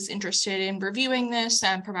anybody who is interested in reviewing this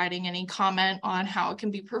and providing any comment on how it can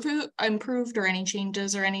be improved or any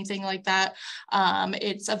changes or anything like that,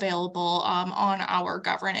 it's available on our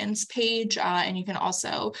governance page, and you can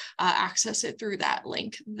also access it through that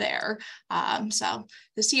link there. So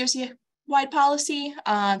the CoC wide policy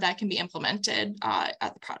that can be implemented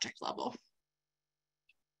at the project level.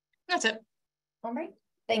 That's it. All right,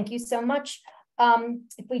 thank you so much.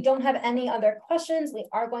 If we don't have any other questions, we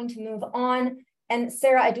are going to move on. And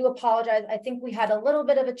Sarah, I do apologize. I think we had a little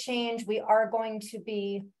bit of a change. We are going to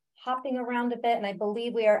be hopping around a bit, and I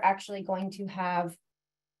believe we are actually going to have,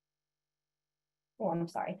 oh, I'm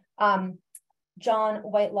sorry, John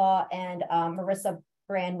Whitelaw and Marissa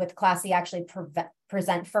Brand with Class C actually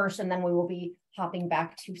present first, and then we will be hopping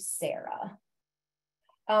back to Sarah.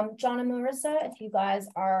 John and Marissa, if you guys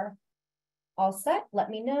are all set, let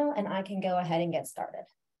me know and I can go ahead and get started.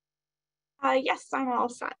 Yes, I'm all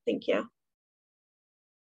set. Thank you.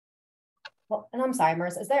 Well, and I'm sorry,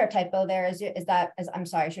 Marissa, is there a typo there? I'm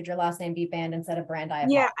sorry, should your last name be Band instead of Brand? I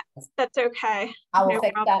apologize. Yeah, that's okay. I will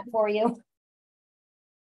fix that for you.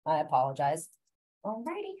 I apologize. All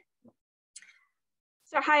righty.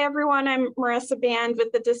 So hi, everyone. I'm Marissa Band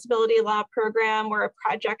with the Disability Law Program. We're a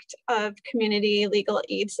project of Community Legal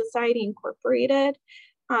Aid Society Incorporated.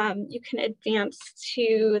 You can advance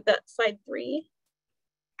to the slide 3.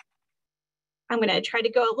 I'm going to try to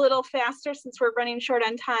go a little faster since we're running short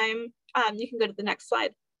on time. You can go to the next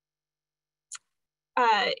slide.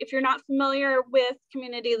 If you're not familiar with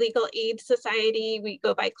Community Legal Aid Society, we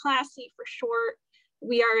go by Class C for short.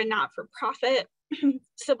 We are a not-for-profit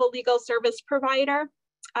civil legal service provider.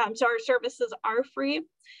 So our services are free.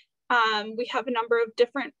 We have a number of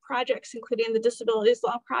different projects, including the Disabilities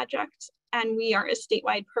Law Project, and we are a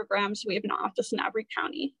statewide program, so we have an office in every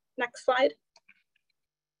county. Next slide.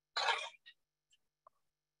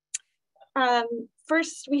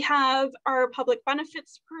 First, we have our public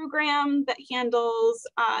benefits program that handles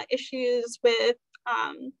issues with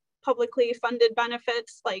publicly funded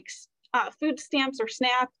benefits like food stamps or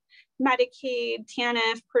SNAP, Medicaid,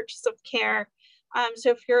 TANF, purchase of care.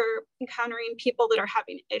 So if you're encountering people that are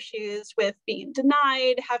having issues with being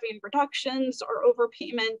denied, having reductions or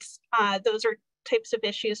overpayments, those are types of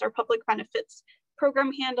issues our public benefits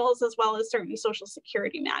program handles, as well as certain Social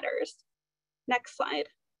Security matters. Next slide.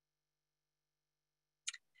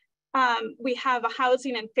 We have a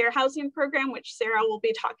housing and fair housing program, which Sarah will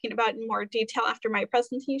be talking about in more detail after my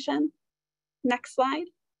presentation. Next slide.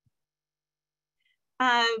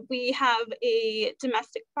 We have a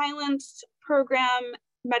domestic violence program,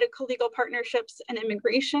 medical legal partnerships, and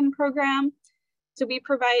immigration program. So we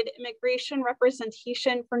provide immigration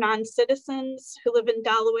representation for non-citizens who live in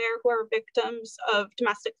Delaware who are victims of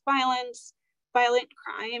domestic violence, violent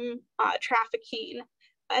crime, trafficking,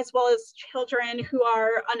 as well as children who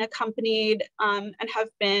are unaccompanied and have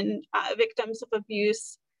been victims of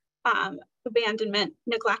abuse, abandonment,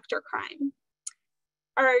 neglect, or crime.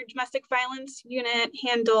 Our domestic violence unit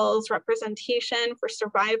handles representation for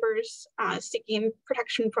survivors seeking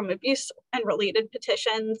protection from abuse and related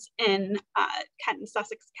petitions in Kent and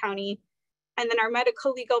Sussex County. And then our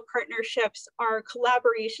medical legal partnerships are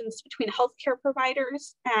collaborations between healthcare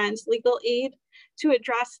providers and legal aid to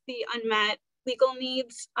address the unmet legal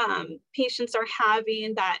needs patients are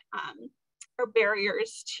having that are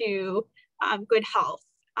barriers to good health.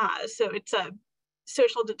 So it's a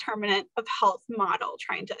social determinant of health model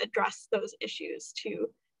trying to address those issues to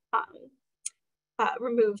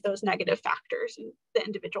remove those negative factors in the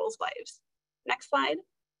individual's lives. Next slide.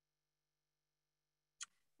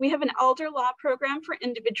 We have an elder law program for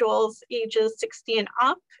individuals ages 60 and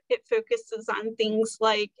up. It focuses on things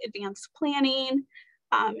like advanced planning,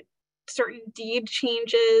 certain deed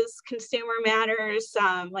changes, consumer matters,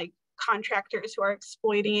 like contractors who are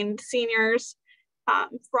exploiting seniors,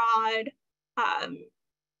 fraud,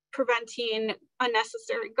 preventing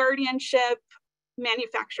unnecessary guardianship,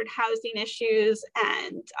 manufactured housing issues,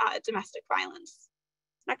 and domestic violence.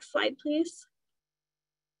 Next slide, please.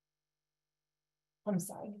 I'm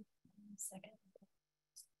sorry, 1 second.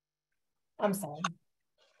 I'm sorry.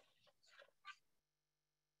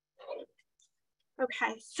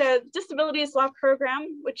 Okay, so Disabilities Law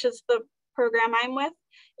Program, which is the program I'm with,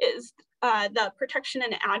 is the protection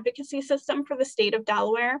and advocacy system for the state of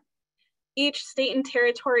Delaware. Each state and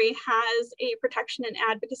territory has a protection and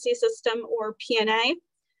advocacy system, or P&A.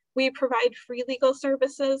 We provide free legal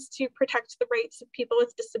services to protect the rights of people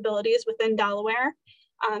with disabilities within Delaware.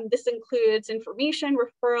 This includes information,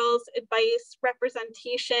 referrals, advice,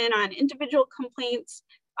 representation on individual complaints,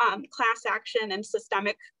 class action, and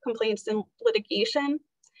systemic complaints and litigation.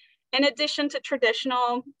 In addition to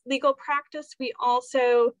traditional legal practice, we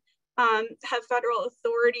also have federal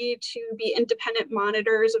authority to be independent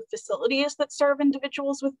monitors of facilities that serve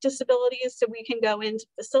individuals with disabilities. So we can go into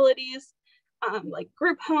facilities like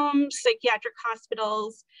group homes, psychiatric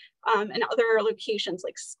hospitals, and other locations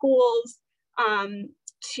like schools,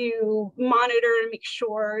 to monitor and make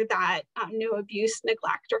sure that no abuse,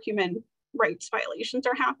 neglect, or human rights violations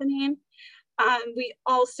are happening. We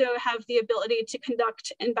also have the ability to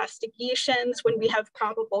conduct investigations when we have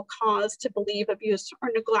probable cause to believe abuse or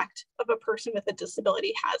neglect of a person with a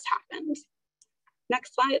disability has happened.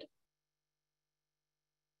 Next slide.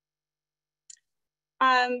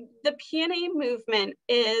 The P&A movement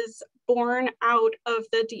is born out of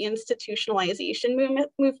the deinstitutionalization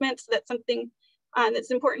movement. So that's something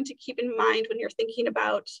that's important to keep in mind when you're thinking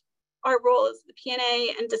about our role as the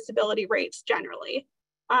P&A and disability rights generally.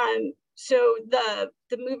 So the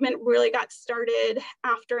movement really got started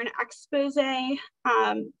after an expose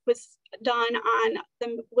was done on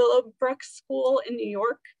the Willowbrook School in New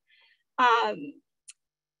York.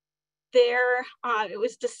 There, it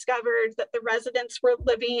was discovered that the residents were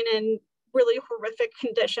living in really horrific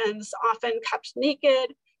conditions, often kept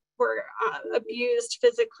naked, were abused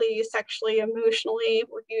physically, sexually, emotionally,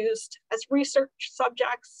 were used as research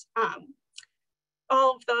subjects.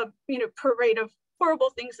 All of the parade of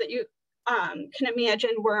horrible things that you can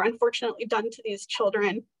imagine were unfortunately done to these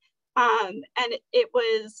children. And it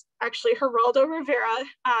was actually Geraldo Rivera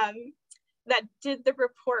that did the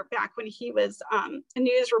report back when he was a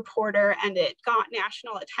news reporter, and it got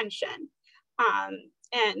national attention.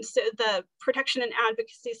 And so the protection and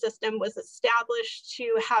advocacy system was established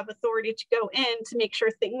to have authority to go in to make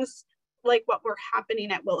sure things like what were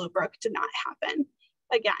happening at Willowbrook did not happen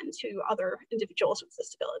again to other individuals with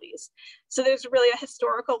disabilities. So there's really a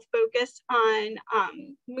historical focus on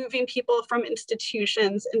moving people from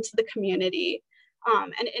institutions into the community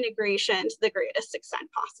and integration to the greatest extent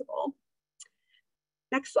possible.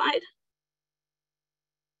 Next slide.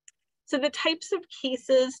 So the types of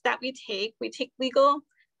cases that we take legal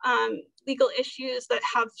issues that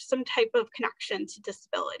have some type of connection to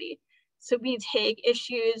disability. So we take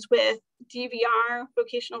issues with DVR,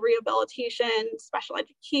 vocational rehabilitation, special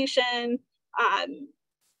education,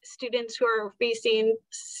 students who are facing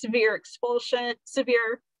severe expulsion,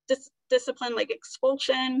 discipline like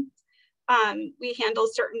expulsion. We handle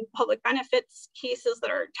certain public benefits cases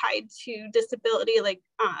that are tied to disability like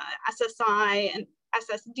SSI and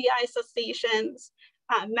SSDI cessations,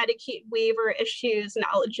 Medicaid waiver issues and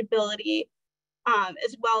eligibility,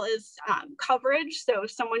 as well as coverage. So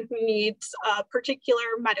someone who needs a particular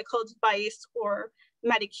medical device or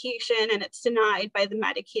medication and it's denied by the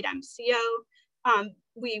Medicaid MCO,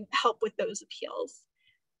 we help with those appeals.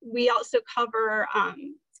 We also cover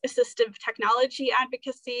assistive technology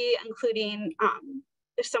advocacy, including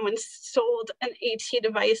if someone sold an AT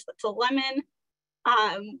device that's a lemon.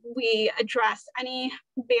 We address any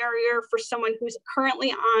barrier for someone who's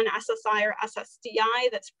currently on SSI or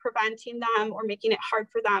SSDI that's preventing them or making it hard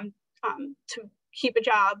for them to keep a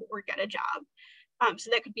job or get a job. So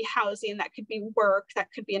that could be housing, that could be work,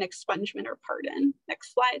 that could be an expungement or pardon.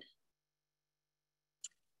 Next slide.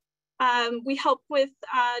 We help with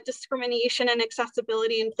discrimination and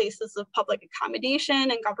accessibility in places of public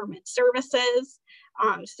accommodation and government services.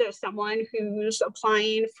 So someone who's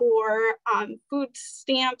applying for food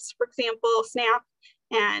stamps, for example, SNAP,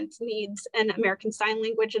 and needs an American Sign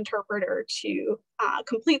Language interpreter to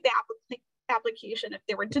complete the application. If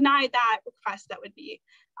they were denied that request, that would be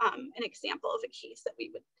an example of a case that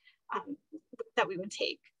we would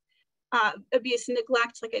take. Abuse and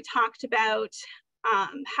neglect, like I talked about,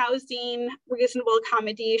 housing, reasonable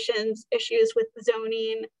accommodations, issues with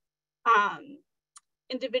zoning,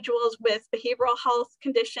 individuals with behavioral health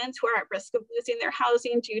conditions who are at risk of losing their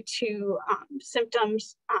housing due to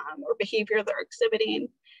symptoms or behavior they're exhibiting.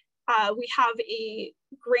 We have a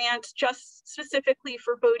grant just specifically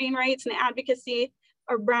for voting rights and advocacy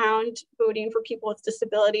around voting for people with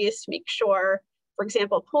disabilities to make sure, for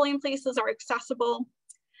example, polling places are accessible,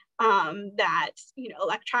 that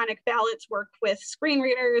electronic ballots work with screen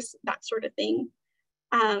readers, that sort of thing.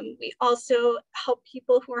 We also help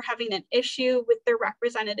people who are having an issue with their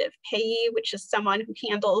representative payee, which is someone who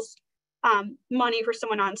handles money for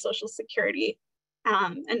someone on Social Security.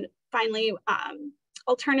 And finally,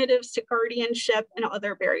 alternatives to guardianship and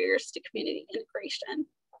other barriers to community integration.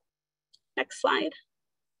 Next slide.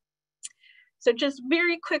 So just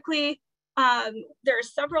very quickly, there are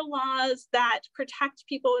several laws that protect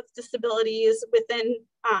people with disabilities within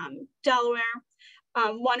Delaware,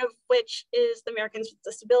 one of which is the Americans with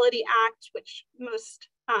Disability Act, which most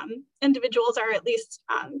individuals are at least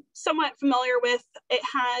somewhat familiar with. It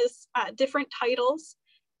has different titles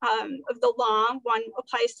of the law. One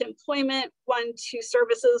applies to employment, one to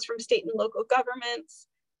services from state and local governments,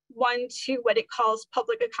 one to what it calls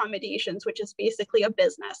public accommodations, which is basically a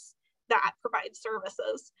business that provides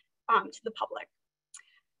services to the public.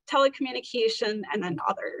 telecommunication, and then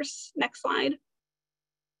others. Next slide.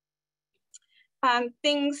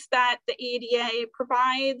 Things that the ADA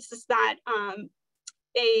provides is that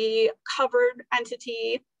a covered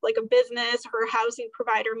entity like a business or a housing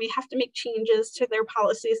provider may have to make changes to their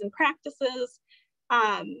policies and practices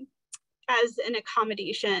as an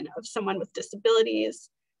accommodation of someone with disabilities.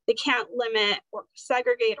 They can't limit or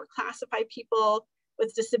segregate or classify people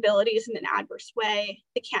with disabilities in an adverse way.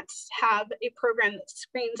 They can't have a program that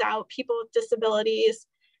screens out people with disabilities.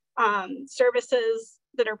 Services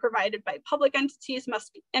that are provided by public entities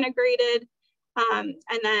must be integrated. And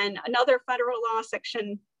then another federal law,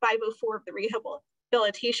 Section 504 of the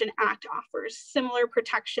Rehabilitation Act, offers similar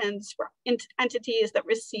protections for entities that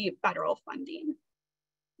receive federal funding.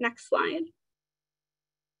 Next slide.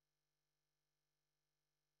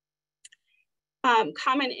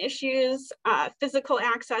 Common issues, physical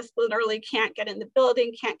access, literally can't get in the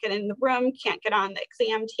building, can't get in the room, can't get on the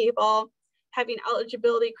exam table. Having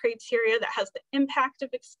eligibility criteria that has the impact of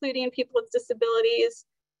excluding people with disabilities.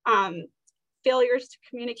 Failures to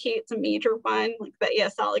communicate is a major one, like the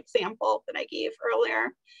ESL example that I gave earlier,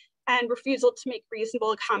 and refusal to make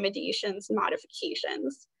reasonable accommodations and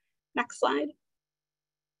modifications. Next slide.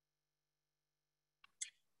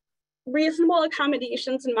 Reasonable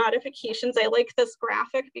accommodations and modifications. I like this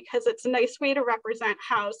graphic because it's a nice way to represent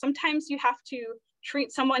how sometimes you have to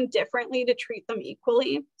treat someone differently to treat them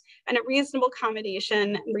equally. And a reasonable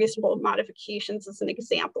accommodation and reasonable modifications is an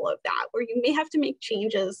example of that, where you may have to make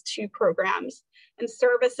changes to programs and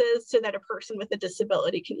services so that a person with a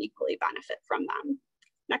disability can equally benefit from them.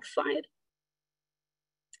 Next slide.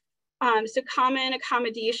 So common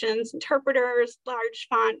accommodations, interpreters, large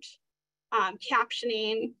font,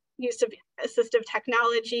 captioning, use of assistive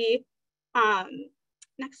technology.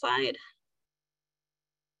 Next slide.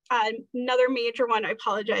 Another major one, I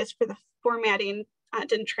apologize for the formatting,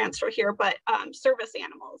 didn't transfer here, but service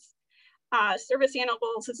animals. Service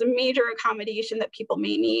animals is a major accommodation that people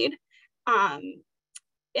may need.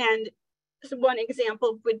 And so one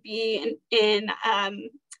example would be in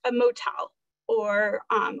a motel or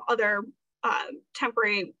other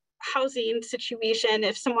temporary housing situation.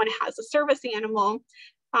 If someone has a service animal,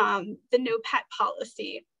 the no pet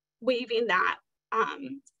policy, waiving that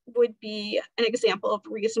would be an example of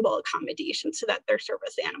reasonable accommodation so that their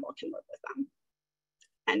service animal can live with them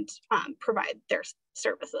and provide their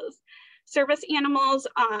services. Service animals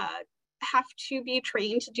have to be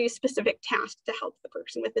trained to do specific tasks to help the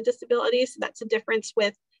person with a disability. So that's a difference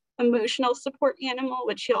with emotional support animal,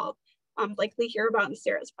 which you'll likely hear about in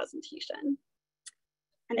Sarah's presentation.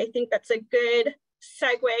 And I think that's a good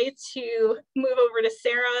segue to move over to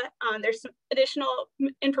Sarah. There's some additional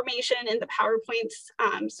information in the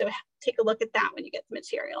PowerPoints, so take a look at that when you get the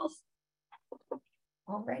materials.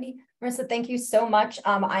 Alrighty, Marissa, thank you so much.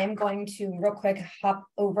 I am going to real quick hop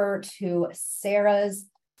over to Sarah's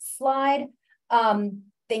slide.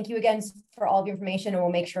 Thank you again for all of your information, and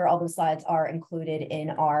we'll make sure all those slides are included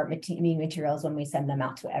in our meeting materials when we send them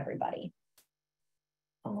out to everybody.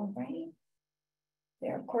 Alrighty.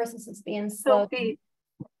 There, of course, this is being slow. Sophie,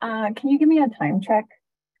 can you give me a time check?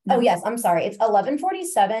 Oh, yes, I'm sorry. It's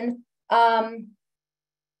 11:47.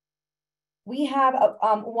 We have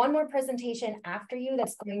one more presentation after you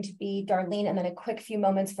that's going to be Darlene, and then a quick few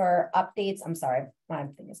moments for updates. I'm sorry, my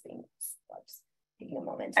thing is being taking a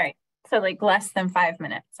moment. All right, so like less than 5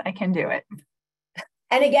 minutes. I can do it.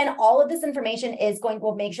 And again, all of this information is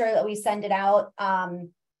we'll make sure that we send it out.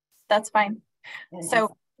 That's fine.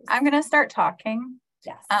 So I'm going to start talking.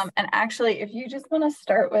 Yes. And actually, if you just want to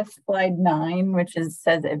start with slide 9, which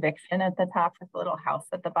says eviction at the top with a little house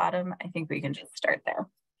at the bottom, I think we can just start there.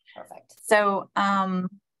 Perfect. So, hi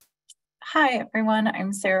everyone,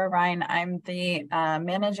 I'm Sarah Ryan. I'm the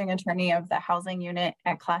managing attorney of the housing unit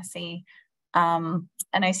at CoC. And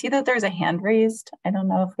I see that there's a hand raised. I don't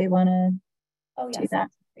know if we want to do that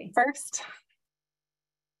first.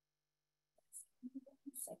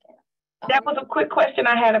 That was a quick question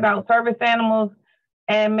I had about service animals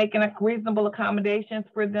and making reasonable accommodations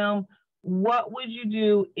for them. What would you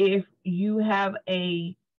do if you have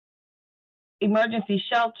a emergency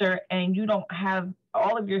shelter and you don't have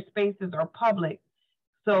all of your spaces are public?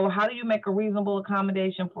 So how do you make a reasonable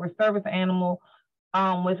accommodation for a service animal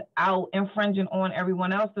without infringing on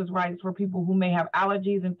everyone else's rights for people who may have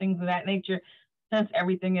allergies and things of that nature, since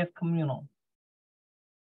everything is communal?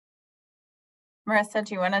 Marissa,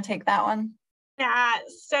 do you want to take that one? Yeah,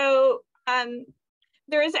 so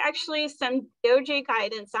there is actually some DOJ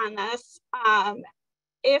guidance on this.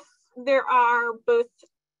 If there are both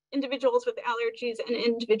individuals with allergies and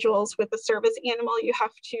individuals with a service animal, you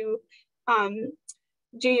have to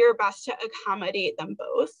do your best to accommodate them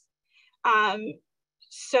both.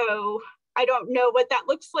 So I don't know what that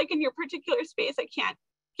looks like in your particular space. I can't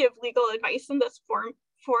give legal advice in this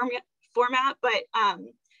format, but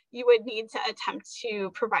you would need to attempt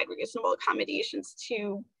to provide reasonable accommodations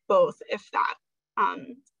to both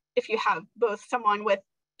if you have both someone with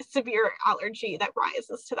severe allergy that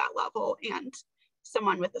rises to that level and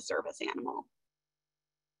someone with a service animal.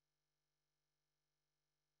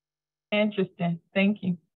 Interesting. Thank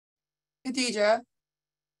you. Deidre.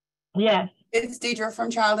 Yes. It's Deidre from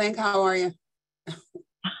Child Inc. How are you?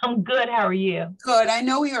 I'm good. How are you? Good. I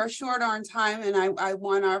know we are short on time, and I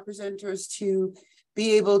want our presenters to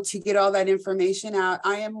be able to get all that information out.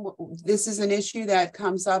 This is an issue that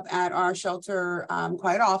comes up at our shelter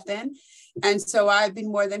quite often. And so I've been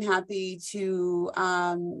more than happy to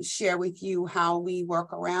share with you how we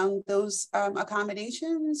work around those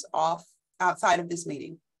accommodations outside of this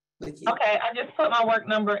meeting with you. Okay, I just put my work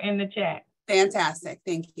number in the chat. Fantastic.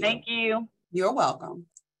 Thank you. Thank you. You're welcome.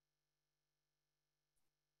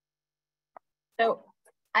 So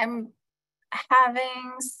I'm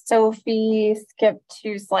having Sophie skip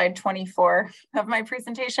to slide 24 of my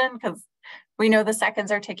presentation because we know the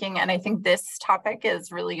seconds are ticking, and I think this topic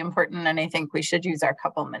is really important, and I think we should use our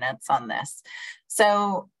couple minutes on this.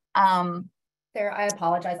 So Sarah, I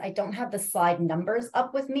apologize. I don't have the slide numbers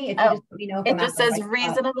up with me. If you just let me know if it just says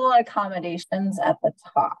reasonable accommodations at the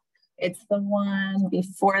top. It's the one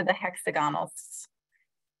before the hexagonals.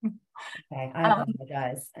 Okay, I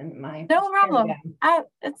apologize. And no problem.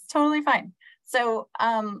 It's totally fine. So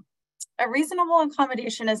a reasonable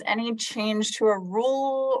accommodation is any change to a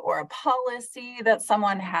rule or a policy that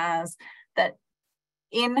someone has that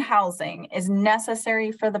in housing is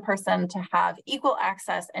necessary for the person to have equal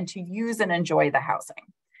access and to use and enjoy the housing.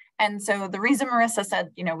 And so the reason Marissa said,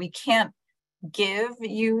 we can't give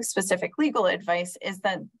you specific legal advice is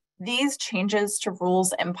that these changes to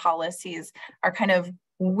rules and policies are kind of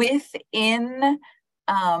within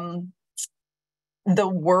the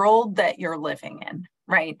world that you're living in,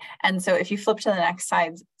 right? And so if you flip to the next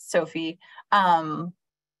slide, Sophie,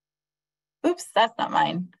 oops, that's not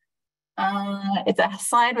mine. It's a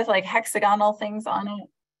slide with like hexagonal things on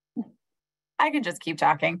it. I could just keep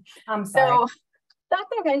talking. I'm sorry. So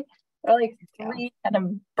that's okay. They're like three kind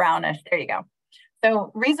of brownish. There you go.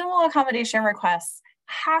 So reasonable accommodation requests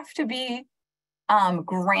have to be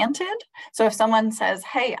granted. So if someone says,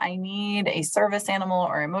 hey, I need a service animal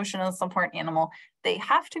or emotional support animal, they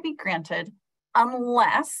have to be granted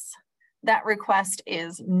unless that request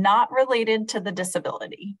is not related to the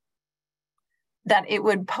disability, that it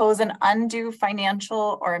would pose an undue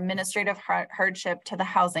financial or administrative hardship to the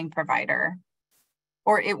housing provider,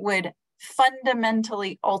 or it would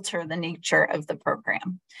fundamentally alter the nature of the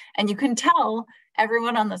program. And you can tell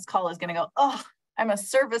everyone on this call is going to go, oh, I'm a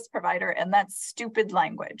service provider, and that's stupid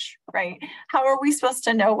language, right? How are we supposed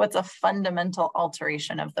to know what's a fundamental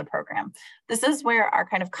alteration of the program? This is where our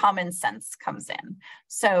kind of common sense comes in.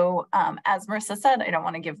 So as Marissa said, I don't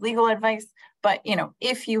want to give legal advice, but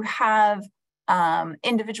if you have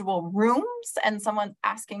individual rooms and someone's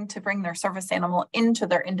asking to bring their service animal into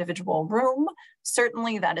their individual room,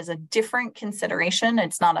 certainly that is a different consideration.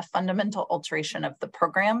 It's not a fundamental alteration of the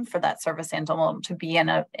program for that service animal to be in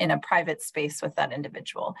a private space with that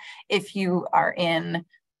individual. If you are in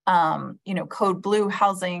code blue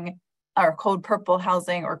housing or code purple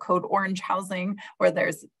housing or code orange housing, where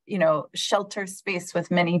there's shelter space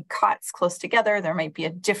with many cots close together, there might be a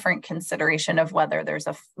different consideration of whether there's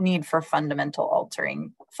a need for fundamental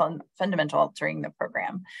altering the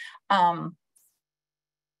program.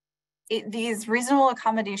 These reasonable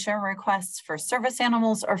accommodation requests for service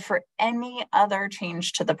animals or for any other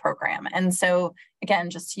change to the program. And so again,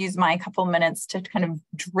 just use my couple minutes to kind of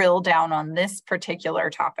drill down on this particular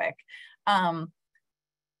topic.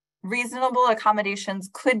 Reasonable accommodations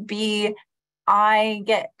could be, I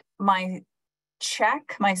get my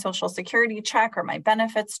check, my Social Security check or my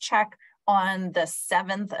benefits check on the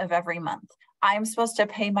 7th of every month. I'm supposed to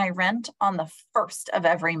pay my rent on the 1st of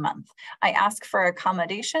every month. I ask for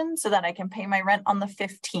accommodation so that I can pay my rent on the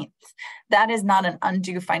 15th. That is not an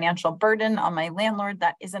undue financial burden on my landlord.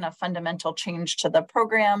 That isn't a fundamental change to the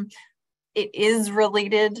program. It is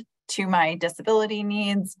related to my disability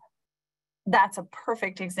needs. That's a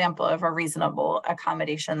perfect example of a reasonable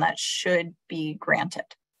accommodation that should be granted,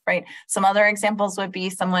 right? Some other examples would be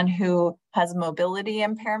someone who has mobility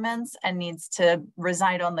impairments and needs to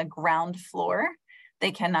reside on the ground floor. They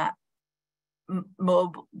cannot,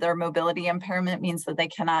 their mobility impairment means that they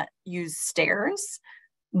cannot use stairs.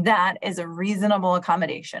 that is a reasonable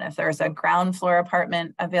accommodation. If there's a ground floor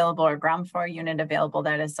apartment available or ground floor unit available,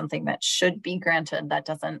 that is something that should be granted. That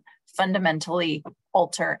doesn't fundamentally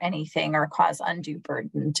alter anything or cause undue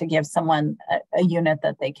burden to give someone a unit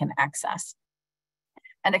that they can access.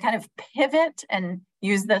 And to kind of pivot and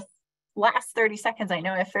use the last 30 seconds, I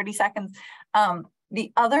know I have 30 seconds. The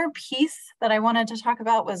other piece that I wanted to talk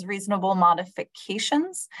about was reasonable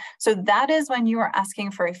modifications. So that is when you are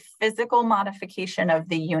asking for a physical modification of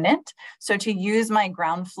the unit. So to use my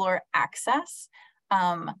ground floor access,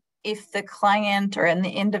 if the client or the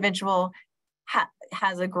individual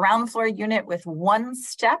has a ground floor unit with one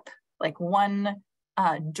step, like one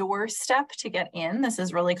door step to get in. This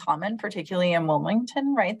is really common, particularly in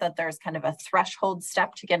Wilmington, right? That there's kind of a threshold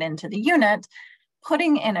step to get into the unit.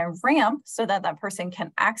 Putting in a ramp so that that person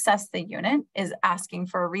can access the unit is asking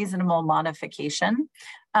for a reasonable modification.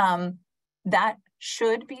 That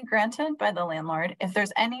should be granted by the landlord. If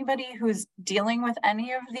there's anybody who's dealing with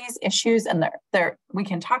any of these issues and we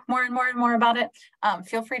can talk more and more and more about it,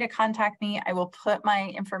 feel free to contact me. I will put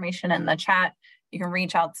my information in the chat. You can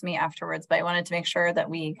reach out to me afterwards, but I wanted to make sure that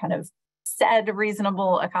we kind of said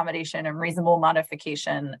reasonable accommodation and reasonable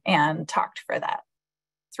modification and talked for that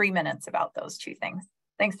 3 minutes about those two things.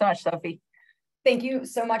 Thanks so much, Sophie. Thank you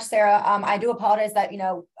so much, Sarah. I do apologize that,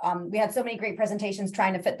 we had so many great presentations.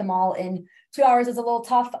 Trying to fit them all in 2 hours is a little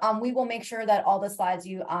tough. We will make sure that all the slides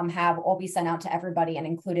you have will be sent out to everybody and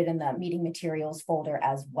included in the meeting materials folder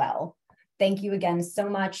as well. Thank you again so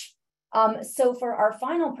much. So for our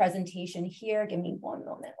final presentation here, give me one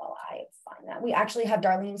moment while I find that. We actually have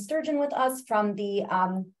Darlene Sturgeon with us from the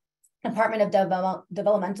Department of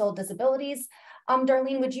Developmental Disabilities.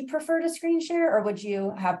 Darlene, would you prefer to screen share or would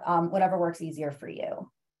you have whatever works easier for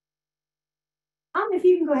you? If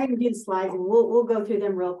you can go ahead and do the slides and we'll go through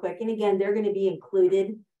them real quick. And again, they're going to be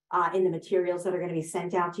included in the materials that are going to be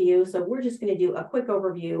sent out to you. So we're just going to do a quick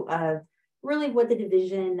overview of really what the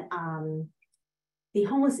division, the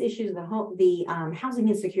homeless issues, the housing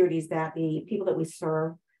insecurities that the people that we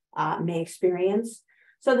serve may experience.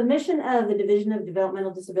 So the mission of the Division of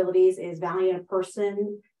Developmental Disabilities is valuing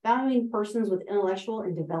persons with intellectual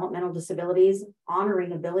and developmental disabilities,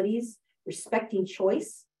 honoring abilities, respecting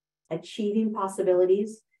choice, achieving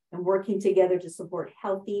possibilities, and working together to support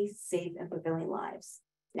healthy, safe, and fulfilling lives.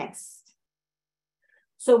 Next.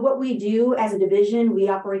 So what we do as a division, we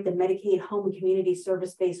operate the Medicaid Home and Community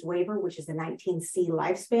Service-Based Waiver, which is the 19C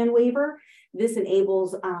lifespan waiver. This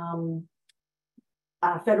enables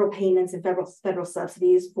federal payments and federal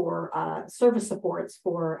subsidies for service supports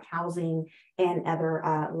for housing and other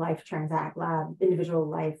individual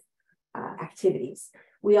life activities.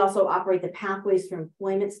 We also operate the Pathways to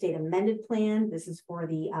Employment State Amended Plan. This is for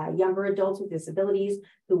the younger adults with disabilities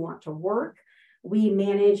who want to work. We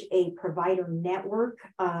manage a provider network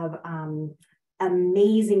of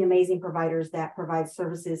amazing providers that provide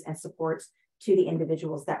services and supports to the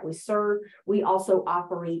individuals that we serve. We also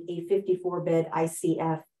operate a 54-bed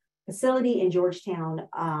ICF facility in Georgetown,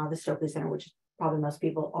 the Stokely Center, which probably most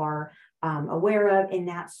people are aware of, and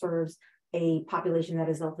that serves a population that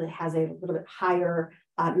has a little bit higher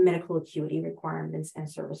medical acuity requirements and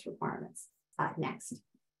service requirements. Next.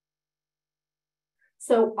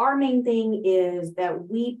 So our main thing is that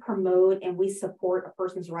we promote and we support a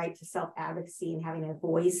person's right to self-advocacy and having a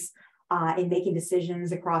voice in making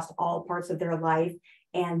decisions across all parts of their life.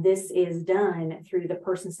 And this is done through the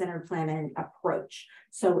person-centered planning approach.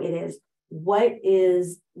 So it is, what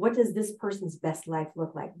does this person's best life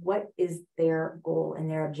look like? What is their goal and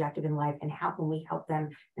their objective in life? And how can we help them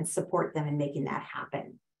and support them in making that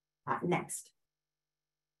happen? Next.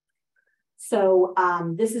 So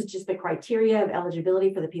this is just the criteria of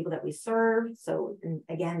eligibility for the people that we serve. So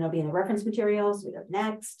again, they'll be in the reference materials. We go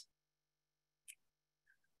next.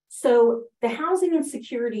 So the housing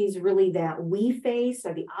insecurities really that we face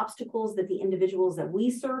are the obstacles that the individuals that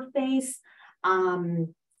we serve face.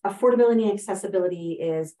 Affordability and accessibility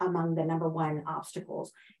is among the #1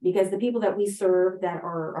 obstacles because the people that we serve that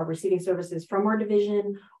are receiving services from our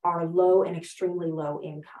division are low and extremely low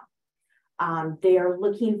income. They are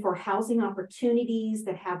looking for housing opportunities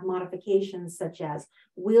that have modifications such as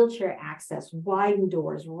wheelchair access, widened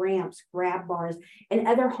doors, ramps, grab bars, and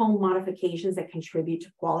other home modifications that contribute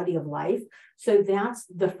to quality of life. So that's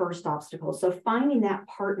the first obstacle. So finding that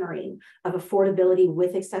partnering of affordability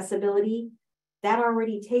with accessibility, that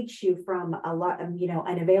already takes you from a lot of,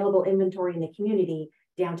 an available inventory in the community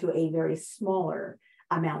down to a very smaller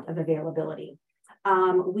amount of availability.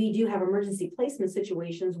 We do have emergency placement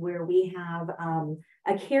situations where we have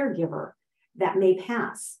a caregiver that may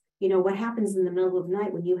pass. What happens in the middle of the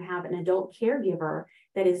night when you have an adult caregiver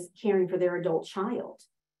that is caring for their adult child?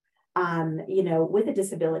 you know, with a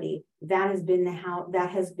disability, that has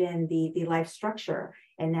been the life structure,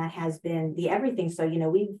 and that has been the everything. So, you know,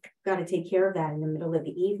 we've got to take care of that in the middle of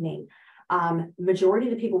the evening. Majority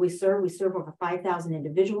of the people we serve over 5,000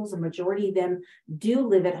 individuals. A majority of them do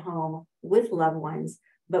live at home with loved ones,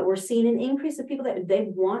 but we're seeing an increase of people that they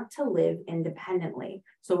want to live independently.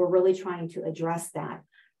 So we're really trying to address that.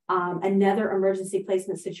 Another emergency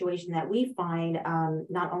placement situation that we find,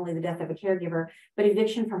 not only the death of a caregiver, but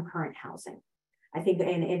eviction from current housing. I think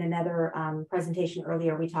in another presentation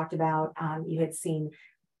earlier, we talked about, you had seen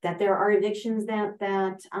that there are evictions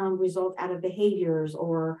that result out of behaviors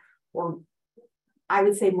or I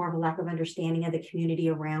would say more of a lack of understanding of the community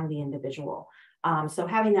around the individual. So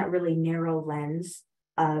having that really narrow lens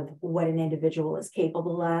of what an individual is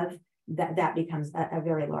capable of, that becomes a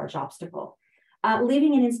very large obstacle.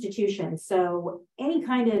 Leaving an institution. So any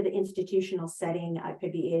kind of institutional setting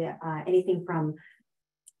could be anything from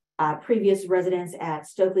previous residents at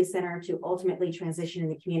Stokely Center to ultimately transition in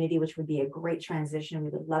the community, which would be a great transition. We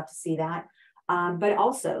would love to see that. But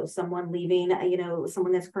also someone leaving, you know,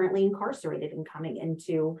 someone that's currently incarcerated and coming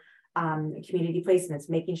into community placements,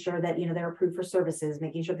 making sure that, you know, they're approved for services,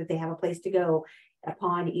 making sure that they have a place to go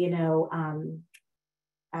upon, you know,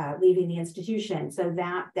 leaving the institution. So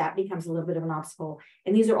that becomes a little bit of an obstacle.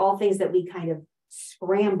 And these are all things that we kind of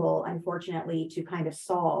scramble, unfortunately, to kind of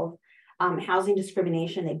solve. Housing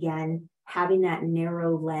discrimination, again, having that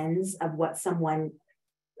narrow lens of what someone's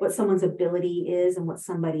ability is and what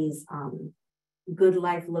somebody's good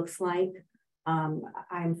life looks like.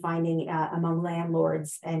 I'm finding among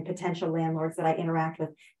landlords and potential landlords that I interact with,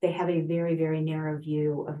 they have a very, very narrow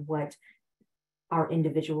view of what our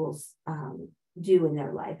individuals do in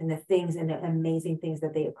their life and the things and the amazing things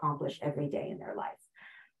that they accomplish every day in their life.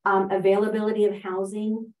 Availability of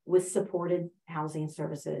housing with supported housing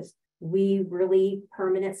services.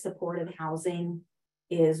 Permanent supportive housing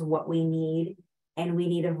is what we need, and we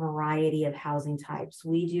need a variety of housing types.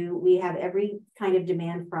 We have every kind of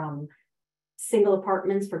demand from single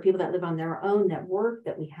apartments for people that live on their own, that work,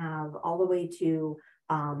 that we have all the way to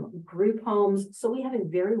group homes. So we have a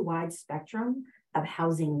very wide spectrum of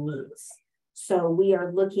housing needs. So we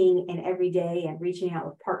are looking and every day and reaching out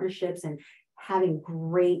with partnerships and having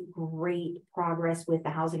great progress with the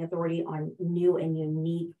Housing Authority on new and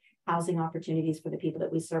unique housing opportunities for the people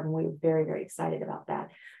that we serve. And we're very, very excited about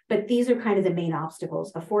that. But these are kind of the main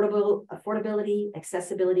obstacles: affordability,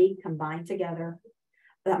 accessibility combined together,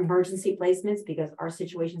 the emergency placements, because our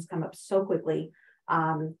situations come up so quickly.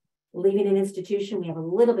 Leaving an institution, we have a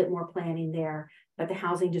little bit more planning there, but the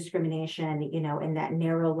housing discrimination, you know, and that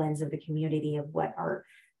narrow lens of the community of what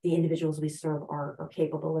the individuals we serve are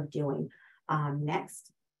capable of doing.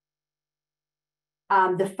 Next.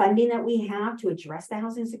 The funding that we have to address the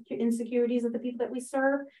housing insecurities of the people that we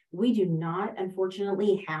serve, we do not,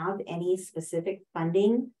 unfortunately, have any specific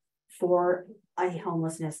funding for a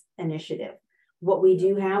homelessness initiative. What we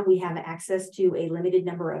do have, we have access to a limited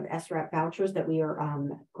number of SRAP vouchers that we are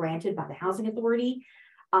granted by the Housing Authority.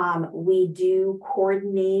 We do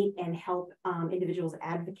coordinate and help individuals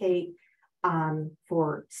advocate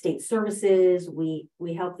for state services.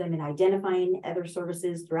 We help them in identifying other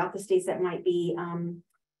services throughout the states that might be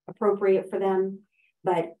appropriate for them.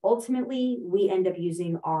 But ultimately, we end up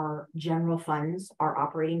using our general funds, our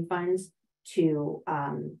operating funds, to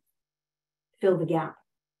fill the gap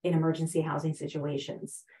in emergency housing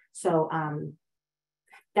situations. So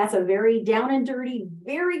that's a very down and dirty,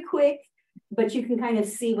 very quick, but you can kind of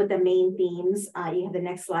see what the main themes. You have the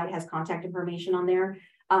next slide has contact information on there.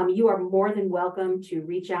 You are more than welcome to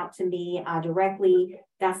reach out to me directly.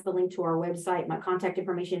 That's the link to our website. My contact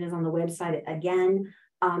information is on the website again,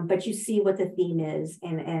 but you see what the theme is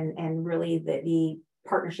and really the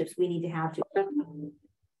partnerships we need to have to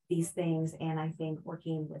these things. And I think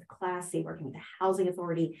working with CoC, working with the Housing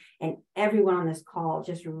Authority, and everyone on this call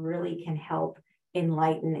just really can help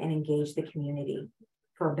enlighten and engage the community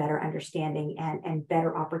for better understanding and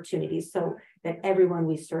better opportunities so that everyone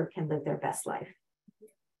we serve can live their best life.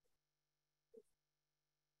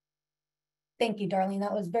 Thank you, Darlene.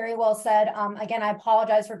 That was very well said. Again, I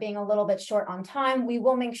apologize for being a little bit short on time. We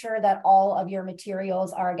will make sure that all of your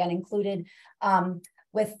materials are again included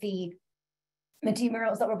with the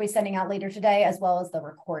materials that we'll be sending out later today, as well as the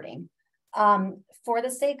recording. For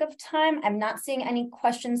the sake of time, I'm not seeing any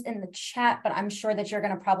questions in the chat, but I'm sure that you're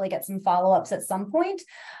going to probably get some follow-ups at some point.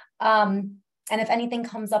 And if anything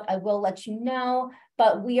comes up, I will let you know,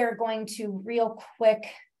 but we are going to real quick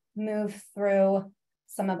move through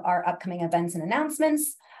some of our upcoming events and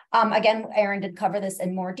announcements. Again, Erin did cover this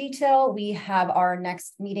in more detail. We have our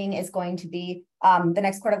next meeting is going to be, the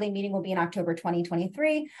next quarterly meeting will be in October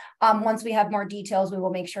 2023. Once we have more details, we will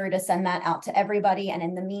make sure to send that out to everybody. And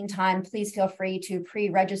in the meantime, please feel free to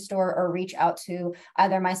pre-register or reach out to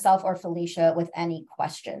either myself or Felicia with any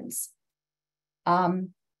questions.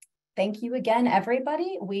 Thank you again,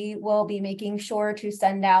 everybody. We will be making sure to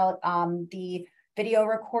send out the video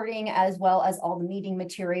recording as well as all the meeting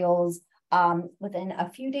materials within a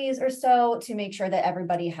few days or so to make sure that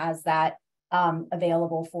everybody has that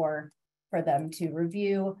available for them to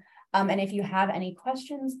review. And if you have any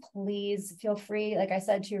questions, please feel free, like I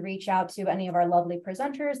said, to reach out to any of our lovely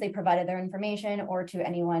presenters. They provided their information, or to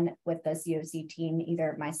anyone with the CoC team,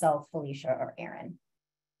 either myself, Felicia, or Erin.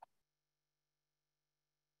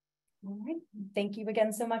 All right. Thank you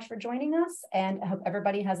again so much for joining us, and I hope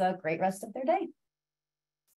everybody has a great rest of their day.